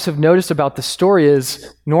scholars have noticed about the story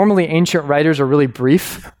is normally ancient writers are really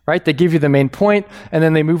brief, right? They give you the main point, and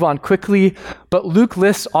then they move on quickly. But Luke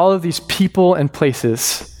lists all of these people and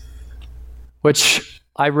places, which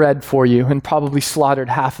I read for you and probably slaughtered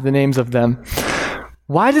half of the names of them.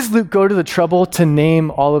 Why does Luke go to the trouble to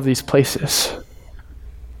name all of these places?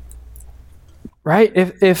 Right?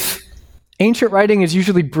 If ancient writing is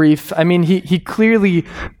usually brief, I mean, he clearly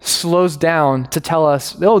slows down to tell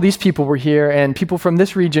us, oh, these people were here and people from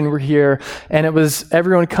this region were here, and it was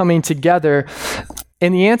everyone coming together.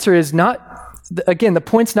 And the answer is not, again, the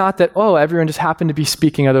point's not that, oh, everyone just happened to be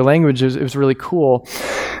speaking other languages. It was really cool.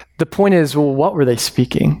 The point is, well, what were they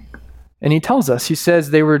speaking? And he tells us, he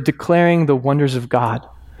says they were declaring the wonders of God.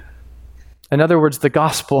 In other words, the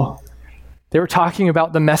gospel. They were talking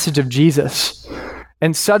about the message of Jesus.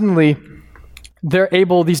 And suddenly,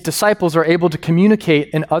 these disciples are able to communicate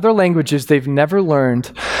in other languages they've never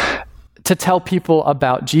learned to tell people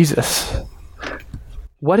about Jesus.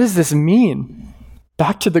 What does this mean?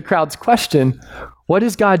 Back to the crowd's question, what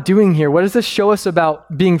is God doing here? What does this show us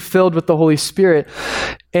about being filled with the Holy Spirit?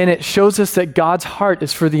 And it shows us that God's heart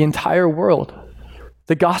is for the entire world.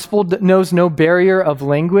 The gospel knows no barrier of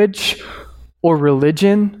language or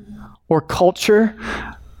religion or culture.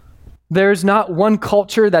 There's not one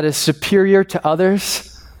culture that is superior to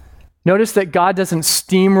others. Notice that God doesn't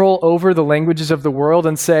steamroll over the languages of the world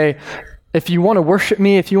and say, if you want to worship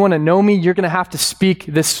me, if you want to know me, you're going to have to speak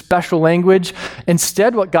this special language.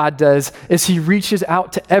 Instead, what God does is he reaches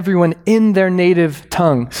out to everyone in their native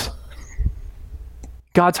tongues.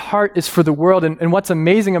 God's heart is for the world. And what's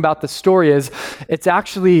amazing about the story is it's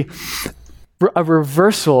actually a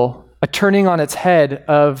reversal, a turning on its head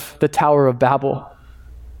of the Tower of Babel.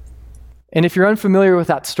 And if you're unfamiliar with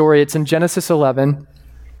that story, it's in Genesis 11.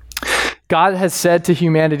 God has said to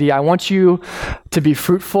humanity, I want you to be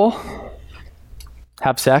fruitful,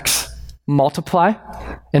 have sex, multiply,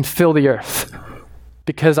 and fill the earth.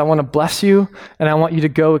 Because I want to bless you, and I want you to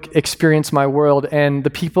go experience my world. And the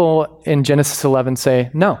people in Genesis 11 say,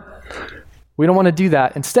 no, we don't want to do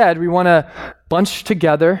that. Instead, we want to bunch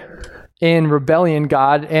together in rebellion,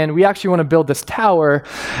 God, and we actually want to build this tower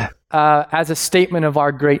as a statement of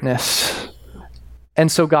our greatness.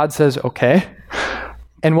 And so God says, okay.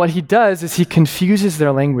 And what he does is he confuses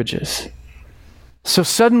their languages. So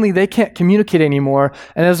suddenly they can't communicate anymore.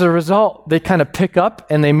 And as a result, they kind of pick up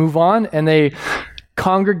and they move on and they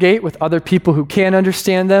congregate with other people who can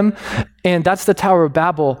understand them. And that's the Tower of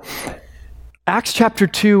Babel. Acts chapter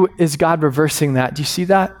 2 is God reversing that. Do you see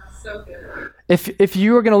that? So good. If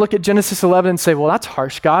you were going to look at Genesis 11 and say, well, that's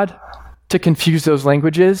harsh, God, to confuse those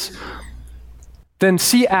languages, then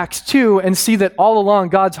see Acts 2 and see that all along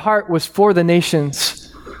God's heart was for the nations.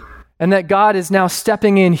 And that God is now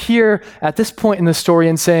stepping in here at this point in the story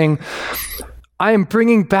and saying, I am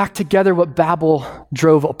bringing back together what Babel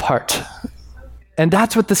drove apart. And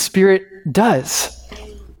that's what the Spirit does.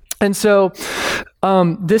 And so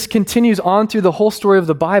this continues on through the whole story of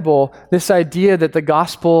the Bible, this idea that the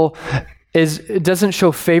gospel it doesn't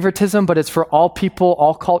show favoritism, but it's for all people,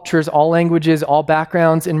 all cultures, all languages, all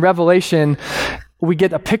backgrounds. In Revelation, we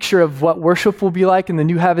get a picture of what worship will be like in the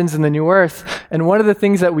new heavens and the new earth. And one of the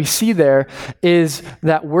things that we see there is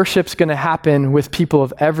that worship's going to happen with people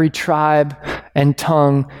of every tribe and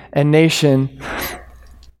tongue and nation.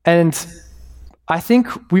 And I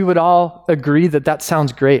think we would all agree that that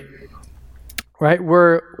sounds great, right?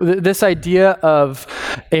 This idea of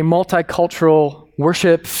a multicultural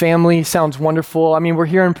worship family sounds wonderful. I mean, we're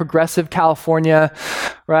here in progressive California,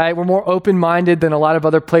 right? We're more open-minded than a lot of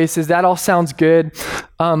other places. That all sounds good.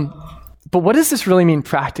 But what does this really mean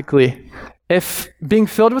practically? If being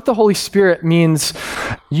filled with the Holy Spirit means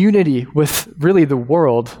unity with really the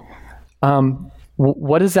world,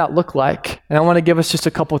 what does that look like? And I want to give us just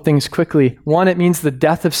a couple of things quickly. One, it means the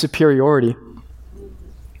death of superiority.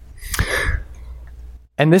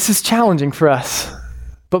 And this is challenging for us.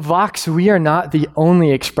 But Vox, we are not the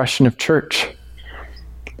only expression of church.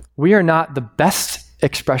 We are not the best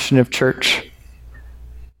expression of church.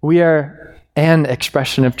 We are an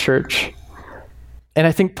expression of church. And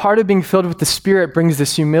I think part of being filled with the Spirit brings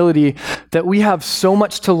this humility that we have so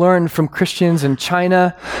much to learn from Christians in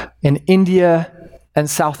China, in India, and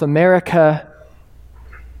South America,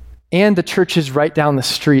 and the churches right down the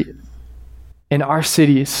street in our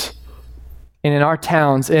cities and in our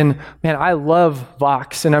towns. And man, I love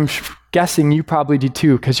Vox, and I'm guessing you probably do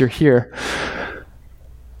too because you're here.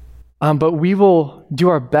 But we will do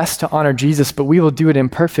our best to honor Jesus, but we will do it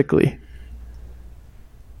imperfectly.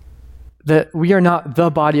 That we are not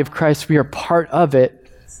the body of Christ, we are part of it.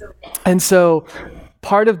 And so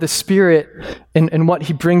part of the Spirit and what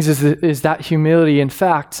he brings is that humility. In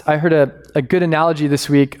fact, I heard a good analogy this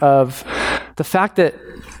week of the fact that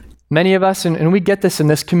many of us, and we get this in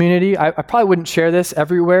this community, I probably wouldn't share this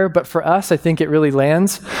everywhere, but for us, I think it really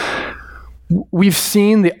lands. We've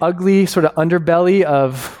seen the ugly sort of underbelly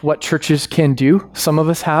of what churches can do. Some of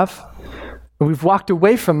us have. We've walked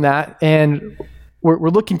away from that, and we're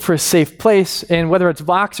looking for a safe place, and whether it's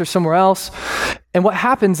Vox or somewhere else. And what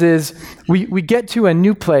happens is we get to a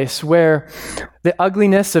new place where the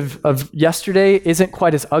ugliness of yesterday isn't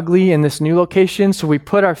quite as ugly in this new location. So we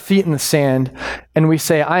put our feet in the sand and we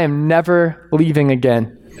say, I am never leaving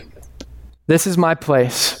again. This is my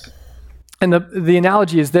place. And the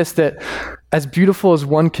analogy is this, that as beautiful as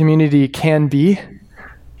one community can be,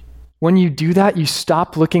 when you do that, you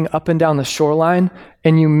stop looking up and down the shoreline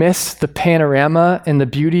and you miss the panorama and the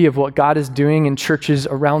beauty of what God is doing in churches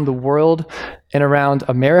around the world and around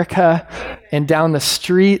America and down the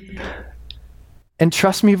street. And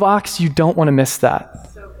trust me, Vox, you don't want to miss that.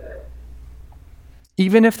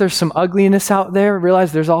 Even if there's some ugliness out there,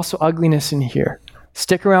 realize there's also ugliness in here.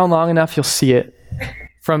 Stick around long enough, you'll see it.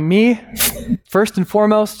 From me, first and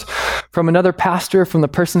foremost, from another pastor, from the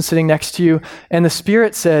person sitting next to you. And the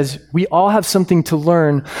Spirit says we all have something to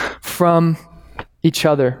learn from each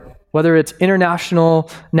other, whether it's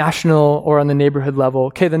international, national, or on the neighborhood level.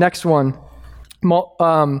 Okay, the next one,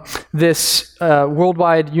 this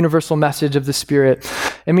worldwide universal message of the Spirit.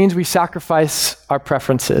 It means we sacrifice our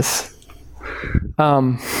preferences.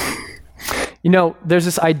 There's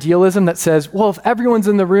this idealism that says, well, if everyone's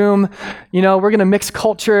in the room, we're going to mix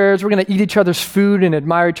cultures, we're going to eat each other's food and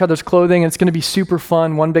admire each other's clothing. It's going to be super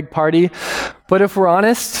fun, one big party. But if we're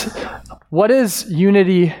honest, what does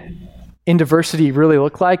unity in diversity really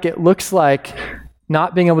look like? It looks like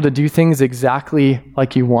not being able to do things exactly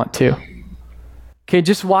like you want to. Okay,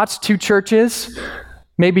 just watch two churches,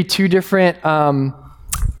 maybe two different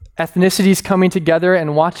ethnicities coming together,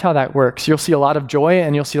 and watch how that works. You'll see a lot of joy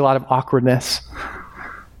and you'll see a lot of awkwardness.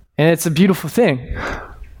 And it's a beautiful thing.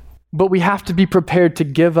 But we have to be prepared to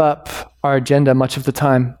give up our agenda much of the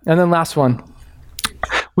time. And then last one,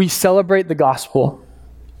 we celebrate the gospel.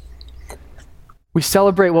 We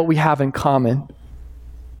celebrate what we have in common.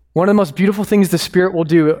 One of the most beautiful things the Spirit will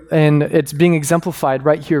do, and it's being exemplified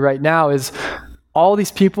right here, right now, is all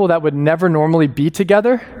these people that would never normally be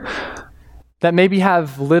together, that maybe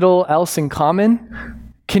have little else in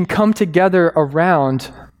common, can come together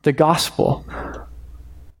around the gospel.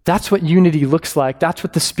 That's what unity looks like. That's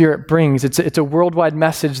what the Spirit brings. It's a worldwide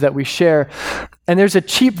message that we share. And there's a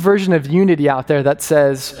cheap version of unity out there that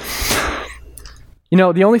says,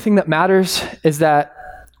 the only thing that matters is that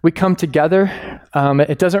we come together.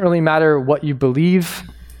 It doesn't really matter what you believe.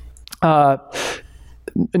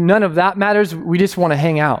 None of that matters. We just want to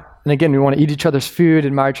hang out. And again, we want to eat each other's food,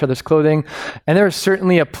 admire each other's clothing. And there is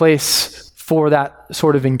certainly a place for that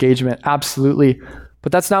sort of engagement, absolutely.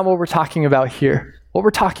 But that's not what we're talking about here. What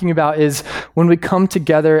we're talking about is when we come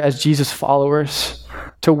together as Jesus followers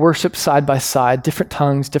to worship side by side, different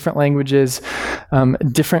tongues, different languages,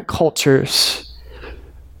 different cultures.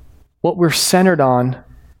 What we're centered on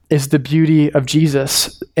is the beauty of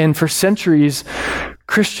Jesus. And for centuries,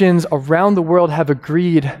 Christians around the world have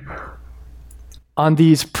agreed on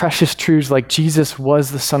these precious truths, like Jesus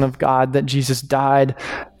was the Son of God, that Jesus died,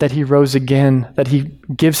 that he rose again, that he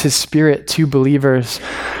gives his Spirit to believers.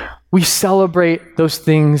 We celebrate those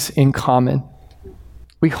things in common.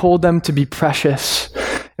 We hold them to be precious.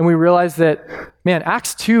 And we realize that,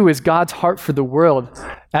 Acts 2 is God's heart for the world.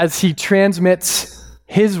 As he transmits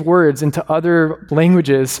his words into other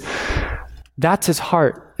languages, that's his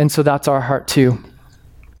heart. And so that's our heart too.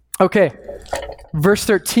 Okay, verse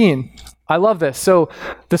 13. I love this. So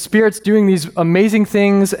the Spirit's doing these amazing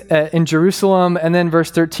things in Jerusalem, and then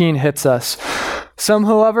verse 13 hits us. Some,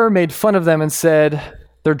 however, made fun of them and said,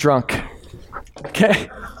 they're drunk. Okay?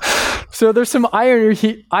 So there's some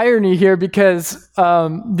irony here because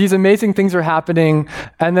these amazing things are happening,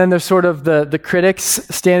 and then there's sort of the critics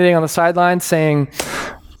standing on the sidelines saying,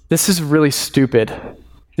 this is really stupid.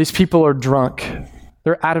 These people are drunk.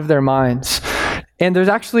 They're out of their minds. And there's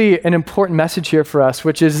actually an important message here for us,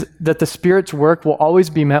 which is that the Spirit's work will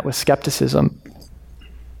always be met with skepticism.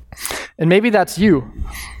 And maybe that's you.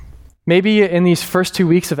 Maybe in these first 2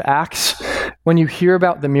 weeks of Acts, when you hear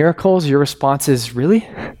about the miracles, your response is, really?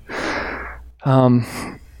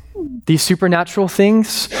 These supernatural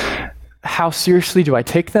things, how seriously do I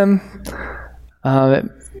take them?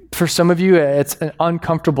 For some of you, it's an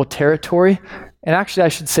uncomfortable territory. And actually, I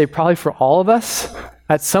should say probably for all of us,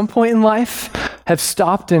 at some point in life, have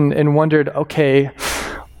stopped and wondered, okay,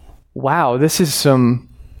 wow, this is some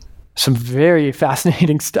very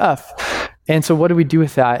fascinating stuff. And so what do we do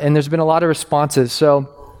with that? And there's been a lot of responses. So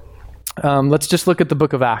let's just look at the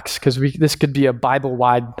book of Acts, because this could be a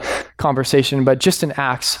Bible-wide conversation, but just in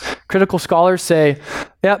Acts, critical scholars say,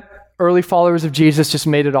 yep, early followers of Jesus just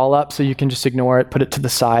made it all up, so you can just ignore it, put it to the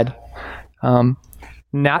side.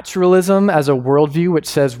 Naturalism as a worldview, which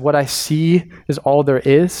says what I see is all there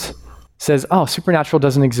is, says, oh, supernatural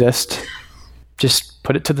doesn't exist. Just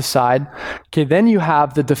put it to the side. Okay, then you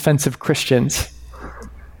have the defensive Christians.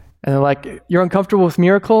 And they're like, you're uncomfortable with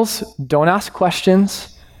miracles? Don't ask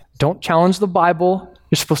questions. Don't challenge the Bible.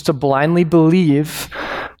 You're supposed to blindly believe.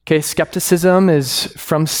 Okay, skepticism is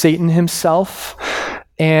from Satan himself.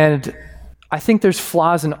 And I think there's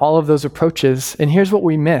flaws in all of those approaches. And here's what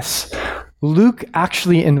we miss. Luke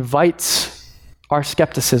actually invites our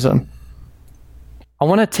skepticism. I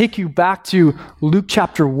want to take you back to Luke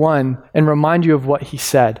chapter 1 and remind you of what he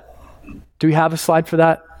said. Do we have a slide for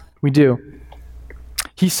that? We do.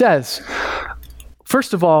 He says,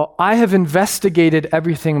 first of all, I have investigated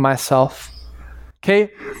everything myself.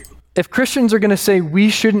 Okay? If Christians are going to say we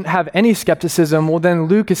shouldn't have any skepticism, well, then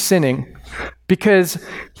Luke is sinning, because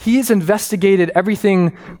he's investigated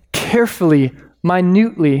everything carefully,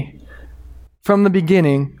 minutely, from the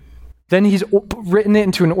beginning. Then he's written it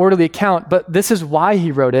into an orderly account, but this is why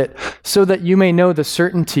he wrote it, so that you may know the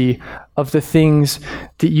certainty of the things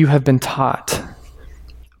that you have been taught.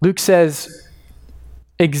 Luke says,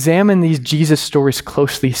 examine these Jesus stories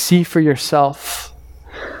closely, see for yourself.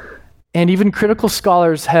 And even critical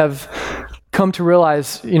scholars have come to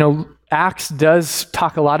realize, Acts does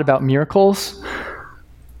talk a lot about miracles,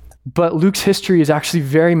 but Luke's history is actually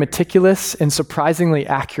very meticulous and surprisingly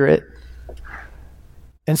accurate.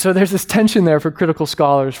 And so there's this tension there for critical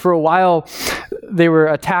scholars. For a while, they were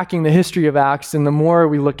attacking the history of Acts, and the more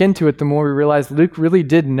we look into it, the more we realize Luke really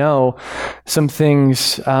did know some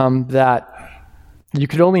things that you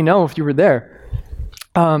could only know if you were there.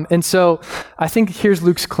 And so I think here's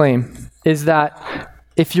Luke's claim, is that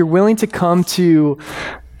if you're willing to come to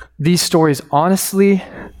these stories honestly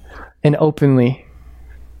and openly,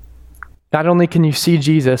 not only can you see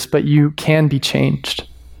Jesus, but you can be changed.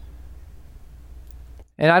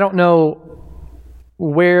 And I don't know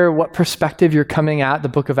what perspective you're coming at the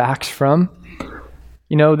book of Acts from.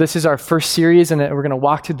 You know, this is our first series, and we're going to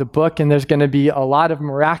walk through the book, and there's going to be a lot of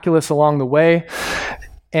miraculous along the way.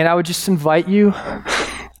 And I would just invite you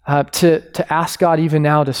to ask God even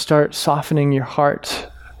now to start softening your heart.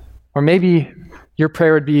 Or maybe your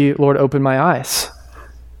prayer would be, Lord, open my eyes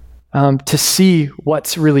to see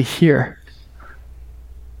what's really here.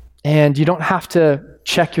 And you don't have to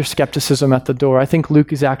check your skepticism at the door. I think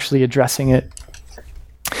Luke is actually addressing it.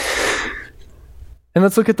 And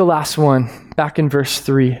let's look at the last one, back in verse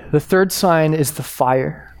 3. The third sign is the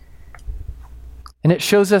fire. And it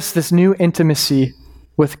shows us this new intimacy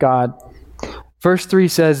with God. Verse 3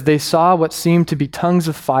 says, they saw what seemed to be tongues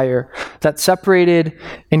of fire that separated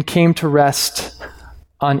and came to rest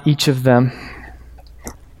on each of them.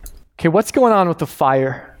 Okay, what's going on with the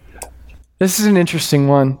fire? This is an interesting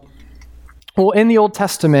one. Well, in the Old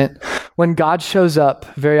Testament, when God shows up,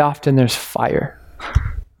 very often there's fire.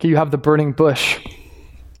 Okay, you have the burning bush.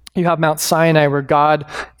 You have Mount Sinai, where God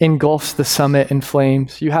engulfs the summit in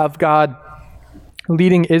flames. You have God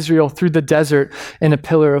leading Israel through the desert in a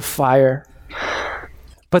pillar of fire.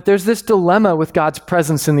 But there's this dilemma with God's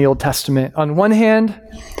presence in the Old Testament. On one hand,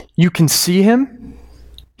 you can see him.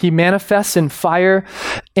 He manifests in fire,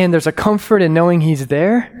 and there's a comfort in knowing he's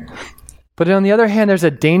there. But on the other hand, there's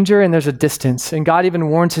a danger and there's a distance. And God even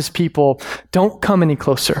warns his people, don't come any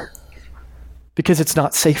closer because it's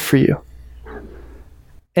not safe for you.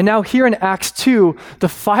 And now here in Acts 2, the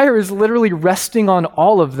fire is literally resting on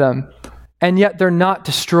all of them, and yet they're not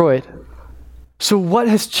destroyed. So what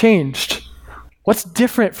has changed? What's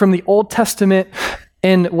different from the Old Testament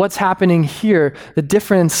and what's happening here? The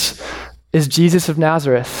difference is Jesus of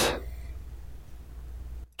Nazareth.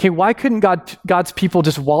 Okay, why couldn't God's people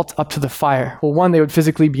just waltz up to the fire? Well, one, they would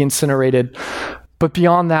physically be incinerated. But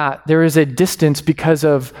beyond that, there is a distance because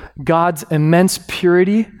of God's immense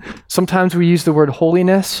purity. Sometimes we use the word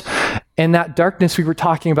holiness, and that darkness we were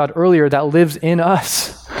talking about earlier that lives in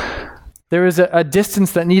us. There is a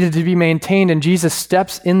distance that needed to be maintained, and Jesus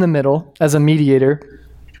steps in the middle as a mediator,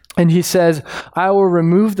 and he says, I will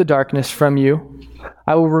remove the darkness from you.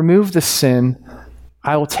 I will remove the sin.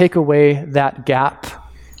 I will take away that gap.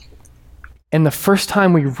 And the first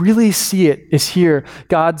time we really see it is here.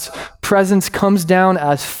 God's presence comes down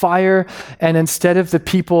as fire, and instead of the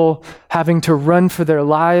people having to run for their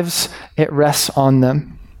lives, it rests on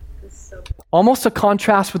them. Almost a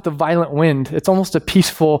contrast with the violent wind. It's almost a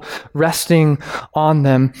peaceful resting on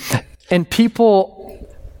them. And people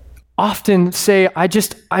often say,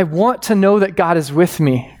 I want to know that God is with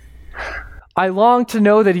me. I long to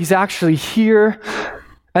know that he's actually here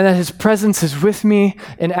and that his presence is with me.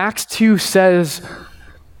 And Acts 2 says,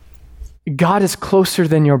 God is closer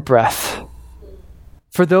than your breath.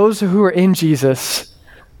 For those who are in Jesus,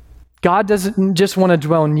 God doesn't just want to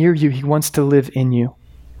dwell near you, he wants to live in you.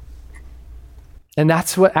 And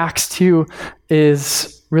that's what Acts 2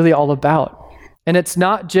 is really all about. And it's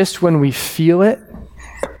not just when we feel it.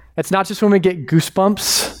 It's not just when we get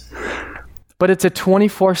goosebumps, but it's a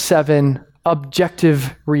 24/7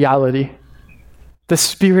 objective reality. The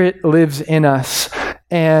Spirit lives in us,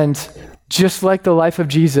 and just like the life of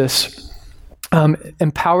Jesus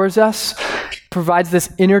empowers us, provides this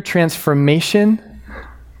inner transformation,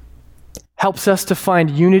 helps us to find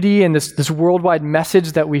unity in this worldwide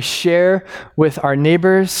message that we share with our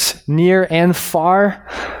neighbors, near and far.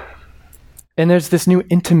 And there's this new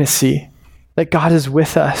intimacy that God is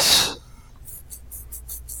with us.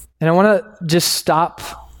 And I want to just stop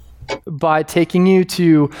by taking you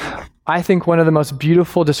to, I think, one of the most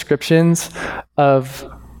beautiful descriptions of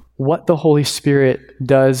what the Holy Spirit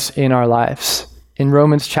does in our lives in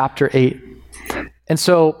Romans chapter 8. And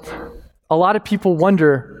so a lot of people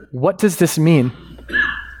wonder, what does this mean?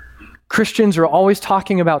 Christians are always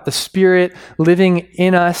talking about the Spirit living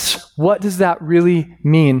in us. What does that really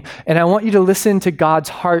mean? And I want you to listen to God's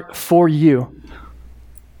heart for you.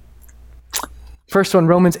 First one,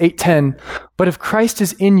 Romans 8:10. But if Christ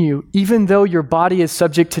is in you, even though your body is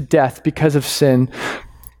subject to death because of sin,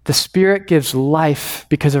 the Spirit gives life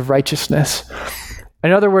because of righteousness.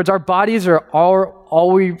 In other words, our bodies are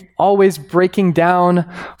always breaking down,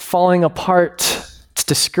 falling apart. It's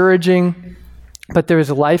discouraging, but there is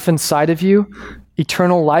life inside of you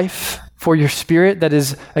eternal life for your spirit that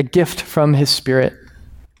is a gift from his Spirit.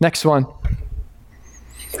 Next one.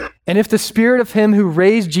 And if the Spirit of him who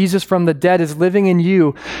raised Jesus from the dead is living in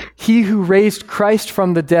you, he who raised Christ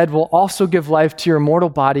from the dead will also give life to your mortal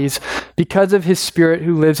bodies because of his Spirit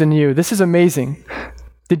who lives in you. This is amazing.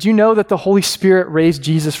 Did you know that the Holy Spirit raised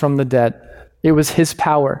Jesus from the dead? It was his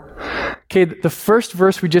power. Okay, the first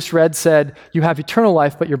verse we just read said, you have eternal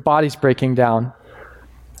life, but your body's breaking down.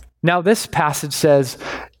 Now this passage says,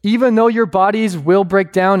 even though your bodies will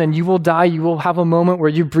break down and you will die, you will have a moment where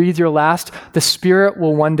you breathe your last, the Spirit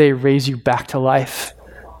will one day raise you back to life.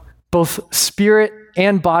 Both spirit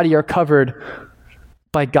and body are covered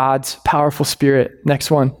by God's powerful Spirit. Next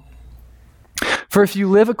one. For if you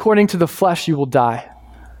live according to the flesh, you will die.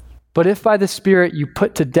 But if by the Spirit you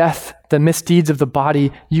put to death the misdeeds of the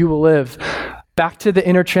body, you will live. Back to the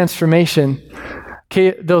inner transformation.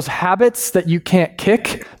 Okay, those habits that you can't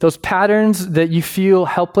kick, those patterns that you feel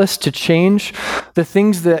helpless to change, the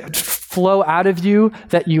things that flow out of you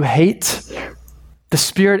that you hate, the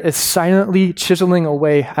Spirit is silently chiseling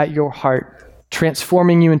away at your heart,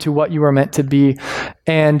 transforming you into what you are meant to be.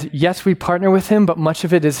 And yes, we partner with him, but much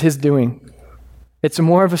of it is his doing. It's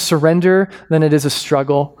more of a surrender than it is a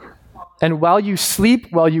struggle. And while you sleep,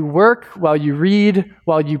 while you work, while you read,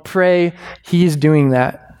 while you pray, he is doing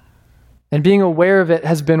that. And being aware of it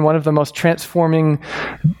has been one of the most transforming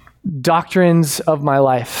doctrines of my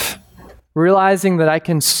life. Realizing that I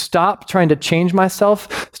can stop trying to change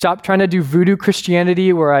myself, stop trying to do voodoo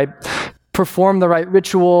Christianity where I perform the right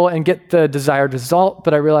ritual and get the desired result,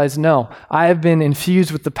 but I realize, no, I have been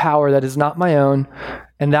infused with the power that is not my own,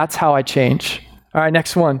 and that's how I change. All right,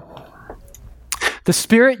 next one. The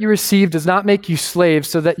Spirit you receive does not make you slaves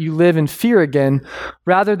so that you live in fear again.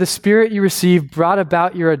 Rather, the Spirit you receive brought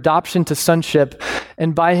about your adoption to sonship,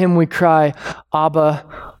 and by him we cry,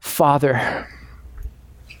 Abba, Father.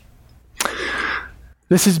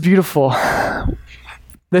 This is beautiful.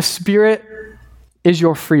 The Spirit is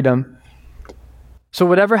your freedom. So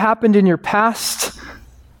whatever happened in your past,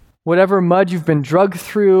 whatever mud you've been drugged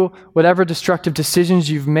through, whatever destructive decisions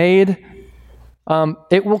you've made,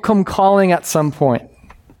 it will come calling at some point.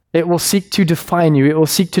 It will seek to define you. It will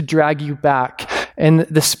seek to drag you back. And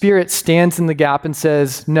the Spirit stands in the gap and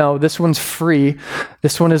says, no, this one's free.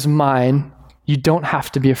 This one is mine. You don't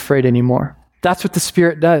have to be afraid anymore. That's what the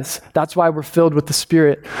Spirit does. That's why we're filled with the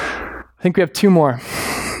Spirit. I think we have two more.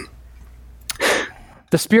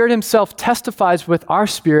 The Spirit himself testifies with our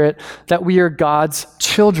spirit that we are God's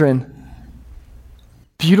children.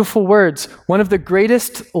 Beautiful words. One of the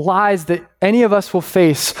greatest lies that any of us will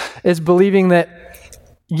face is believing that,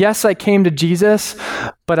 yes, I came to Jesus,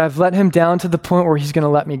 but I've let him down to the point where he's going to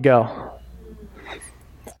let me go.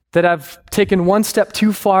 That I've taken one step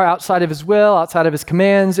too far outside of his will, outside of his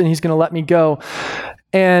commands, and he's going to let me go.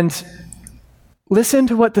 And listen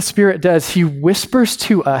to what the Spirit does. He whispers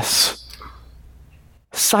to us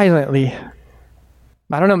silently.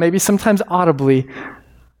 I don't know, maybe sometimes audibly.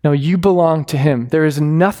 No, you belong to him. There is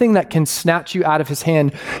nothing that can snatch you out of his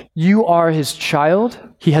hand. You are his child.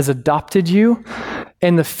 He has adopted you.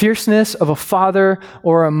 And the fierceness of a father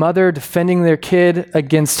or a mother defending their kid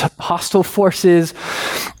against hostile forces.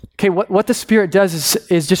 Okay, what the Spirit does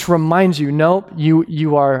is just reminds you, no,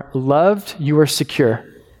 you are loved, you are secure.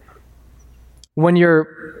 When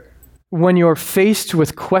you're faced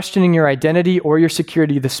with questioning your identity or your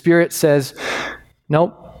security, the Spirit says,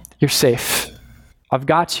 nope, you're safe. I've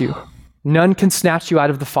got you. None can snatch you out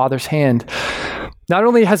of the Father's hand. Not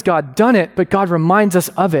only has God done it, but God reminds us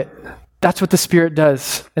of it. That's what the Spirit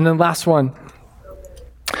does. And then last one.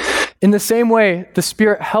 In the same way, the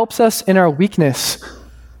Spirit helps us in our weakness.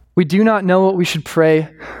 We do not know what we should pray,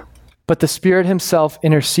 but the Spirit himself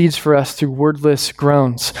intercedes for us through wordless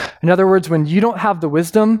groans. In other words, when you don't have the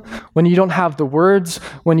wisdom, when you don't have the words,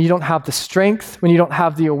 when you don't have the strength, when you don't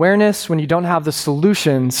have the awareness, when you don't have the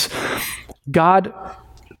solutions, God,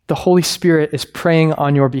 the Holy Spirit, is praying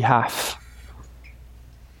on your behalf.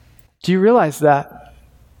 Do you realize that?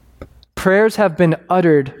 Prayers have been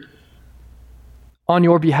uttered on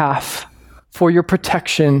your behalf for your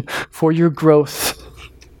protection, for your growth.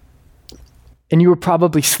 And you were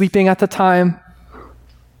probably sleeping at the time,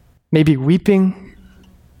 maybe weeping,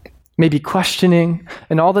 maybe questioning,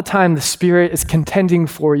 and all the time the Spirit is contending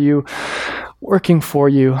for you, working for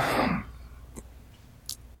you.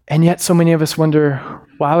 And yet so many of us wonder,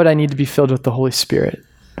 why would I need to be filled with the Holy Spirit?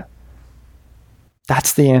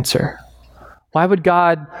 That's the answer. Why would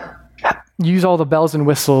God use all the bells and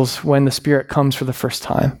whistles when the Spirit comes for the first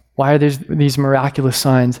time? Why are there these miraculous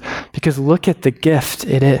signs? Because look at the gift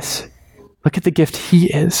it is. Look at the gift he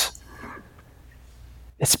is.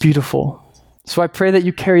 It's beautiful. So I pray that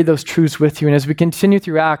you carry those truths with you. And as we continue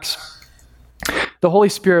through Acts, the Holy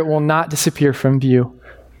Spirit will not disappear from view.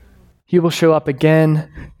 He will show up again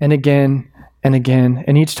and again and again.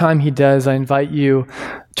 And each time he does, I invite you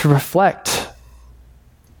to reflect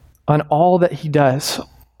on all that he does,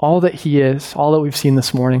 all that he is, all that we've seen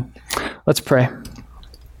this morning. Let's pray.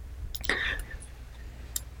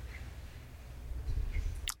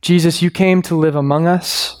 Jesus, you came to live among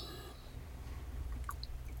us.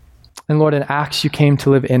 And Lord, in Acts, you came to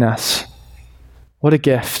live in us. What a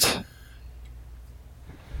gift.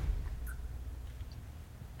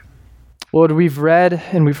 Lord, we've read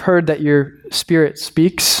and we've heard that your Spirit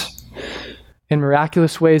speaks in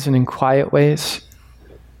miraculous ways and in quiet ways.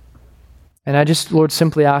 And I just, Lord,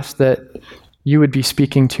 simply ask that you would be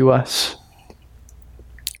speaking to us.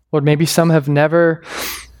 Lord, maybe some have never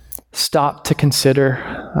stopped to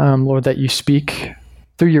consider, Lord, that you speak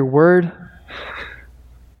through your word,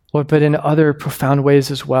 Lord, but in other profound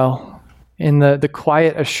ways as well, in the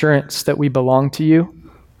quiet assurance that we belong to you,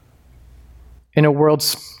 in a world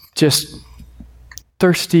just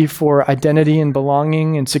thirsty for identity and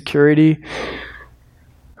belonging and security.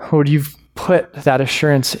 Lord, you've put that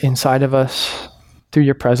assurance inside of us through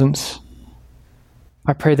your presence.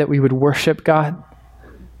 I pray that we would worship God.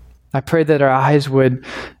 I pray that our eyes would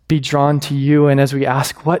be drawn to you, and as we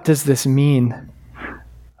ask, what does this mean?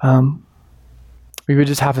 We would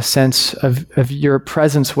just have a sense of your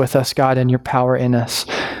presence with us, God, and your power in us.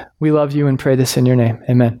 We love you and pray this in your name.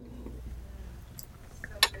 Amen.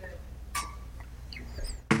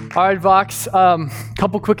 All right, Vox,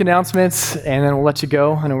 couple quick announcements, and then we'll let you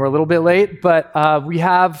go. I know we're a little bit late, but we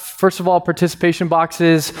have, first of all, participation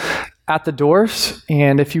boxes at the doors,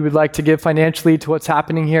 and if you would like to give financially to what's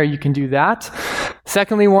happening here, you can do that.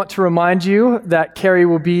 Secondly, want to remind you that Carrie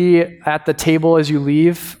will be at the table as you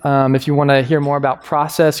leave, if you want to hear more about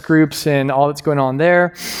process groups and all that's going on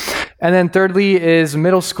there. And then thirdly is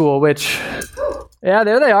middle school, which, yeah,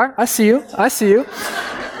 there they are. I see you.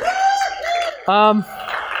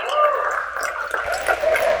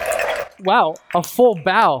 Wow, a full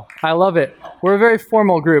bow. I love it. We're a very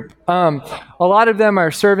formal group. A lot of them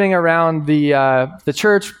are serving around the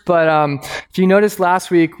church, but if you noticed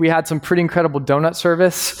last week, we had some pretty incredible donut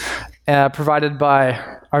service provided by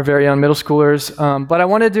our very own middle schoolers. But I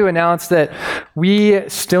wanted to announce that we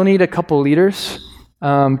still need a couple leaders,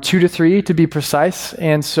 2 to 3 to be precise.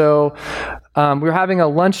 And so we're having a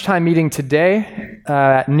lunchtime meeting today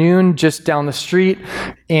at noon just down the street.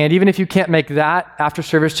 And even if you can't make that after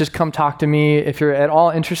service, just come talk to me if you're at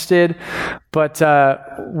all interested. But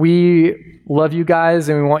we love you guys,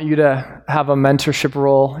 and we want you to have a mentorship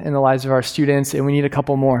role in the lives of our students, and we need a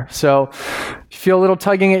couple more. So if you feel a little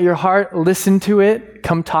tugging at your heart, listen to it,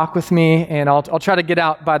 come talk with me, and I'll try to get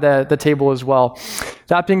out by the table as well.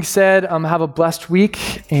 That being said, have a blessed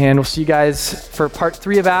week, and we'll see you guys for part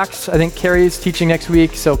 3 of Acts. I think Carrie's teaching next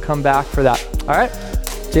week, so come back for that. All right?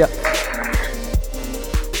 See ya.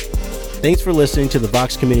 Thanks for listening to the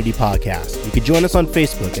Vox Community Podcast. You can join us on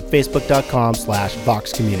Facebook at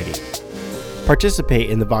facebook.com/VoxCommunity.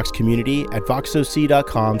 Participate in the Vox community at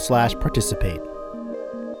voxoc.com/participate.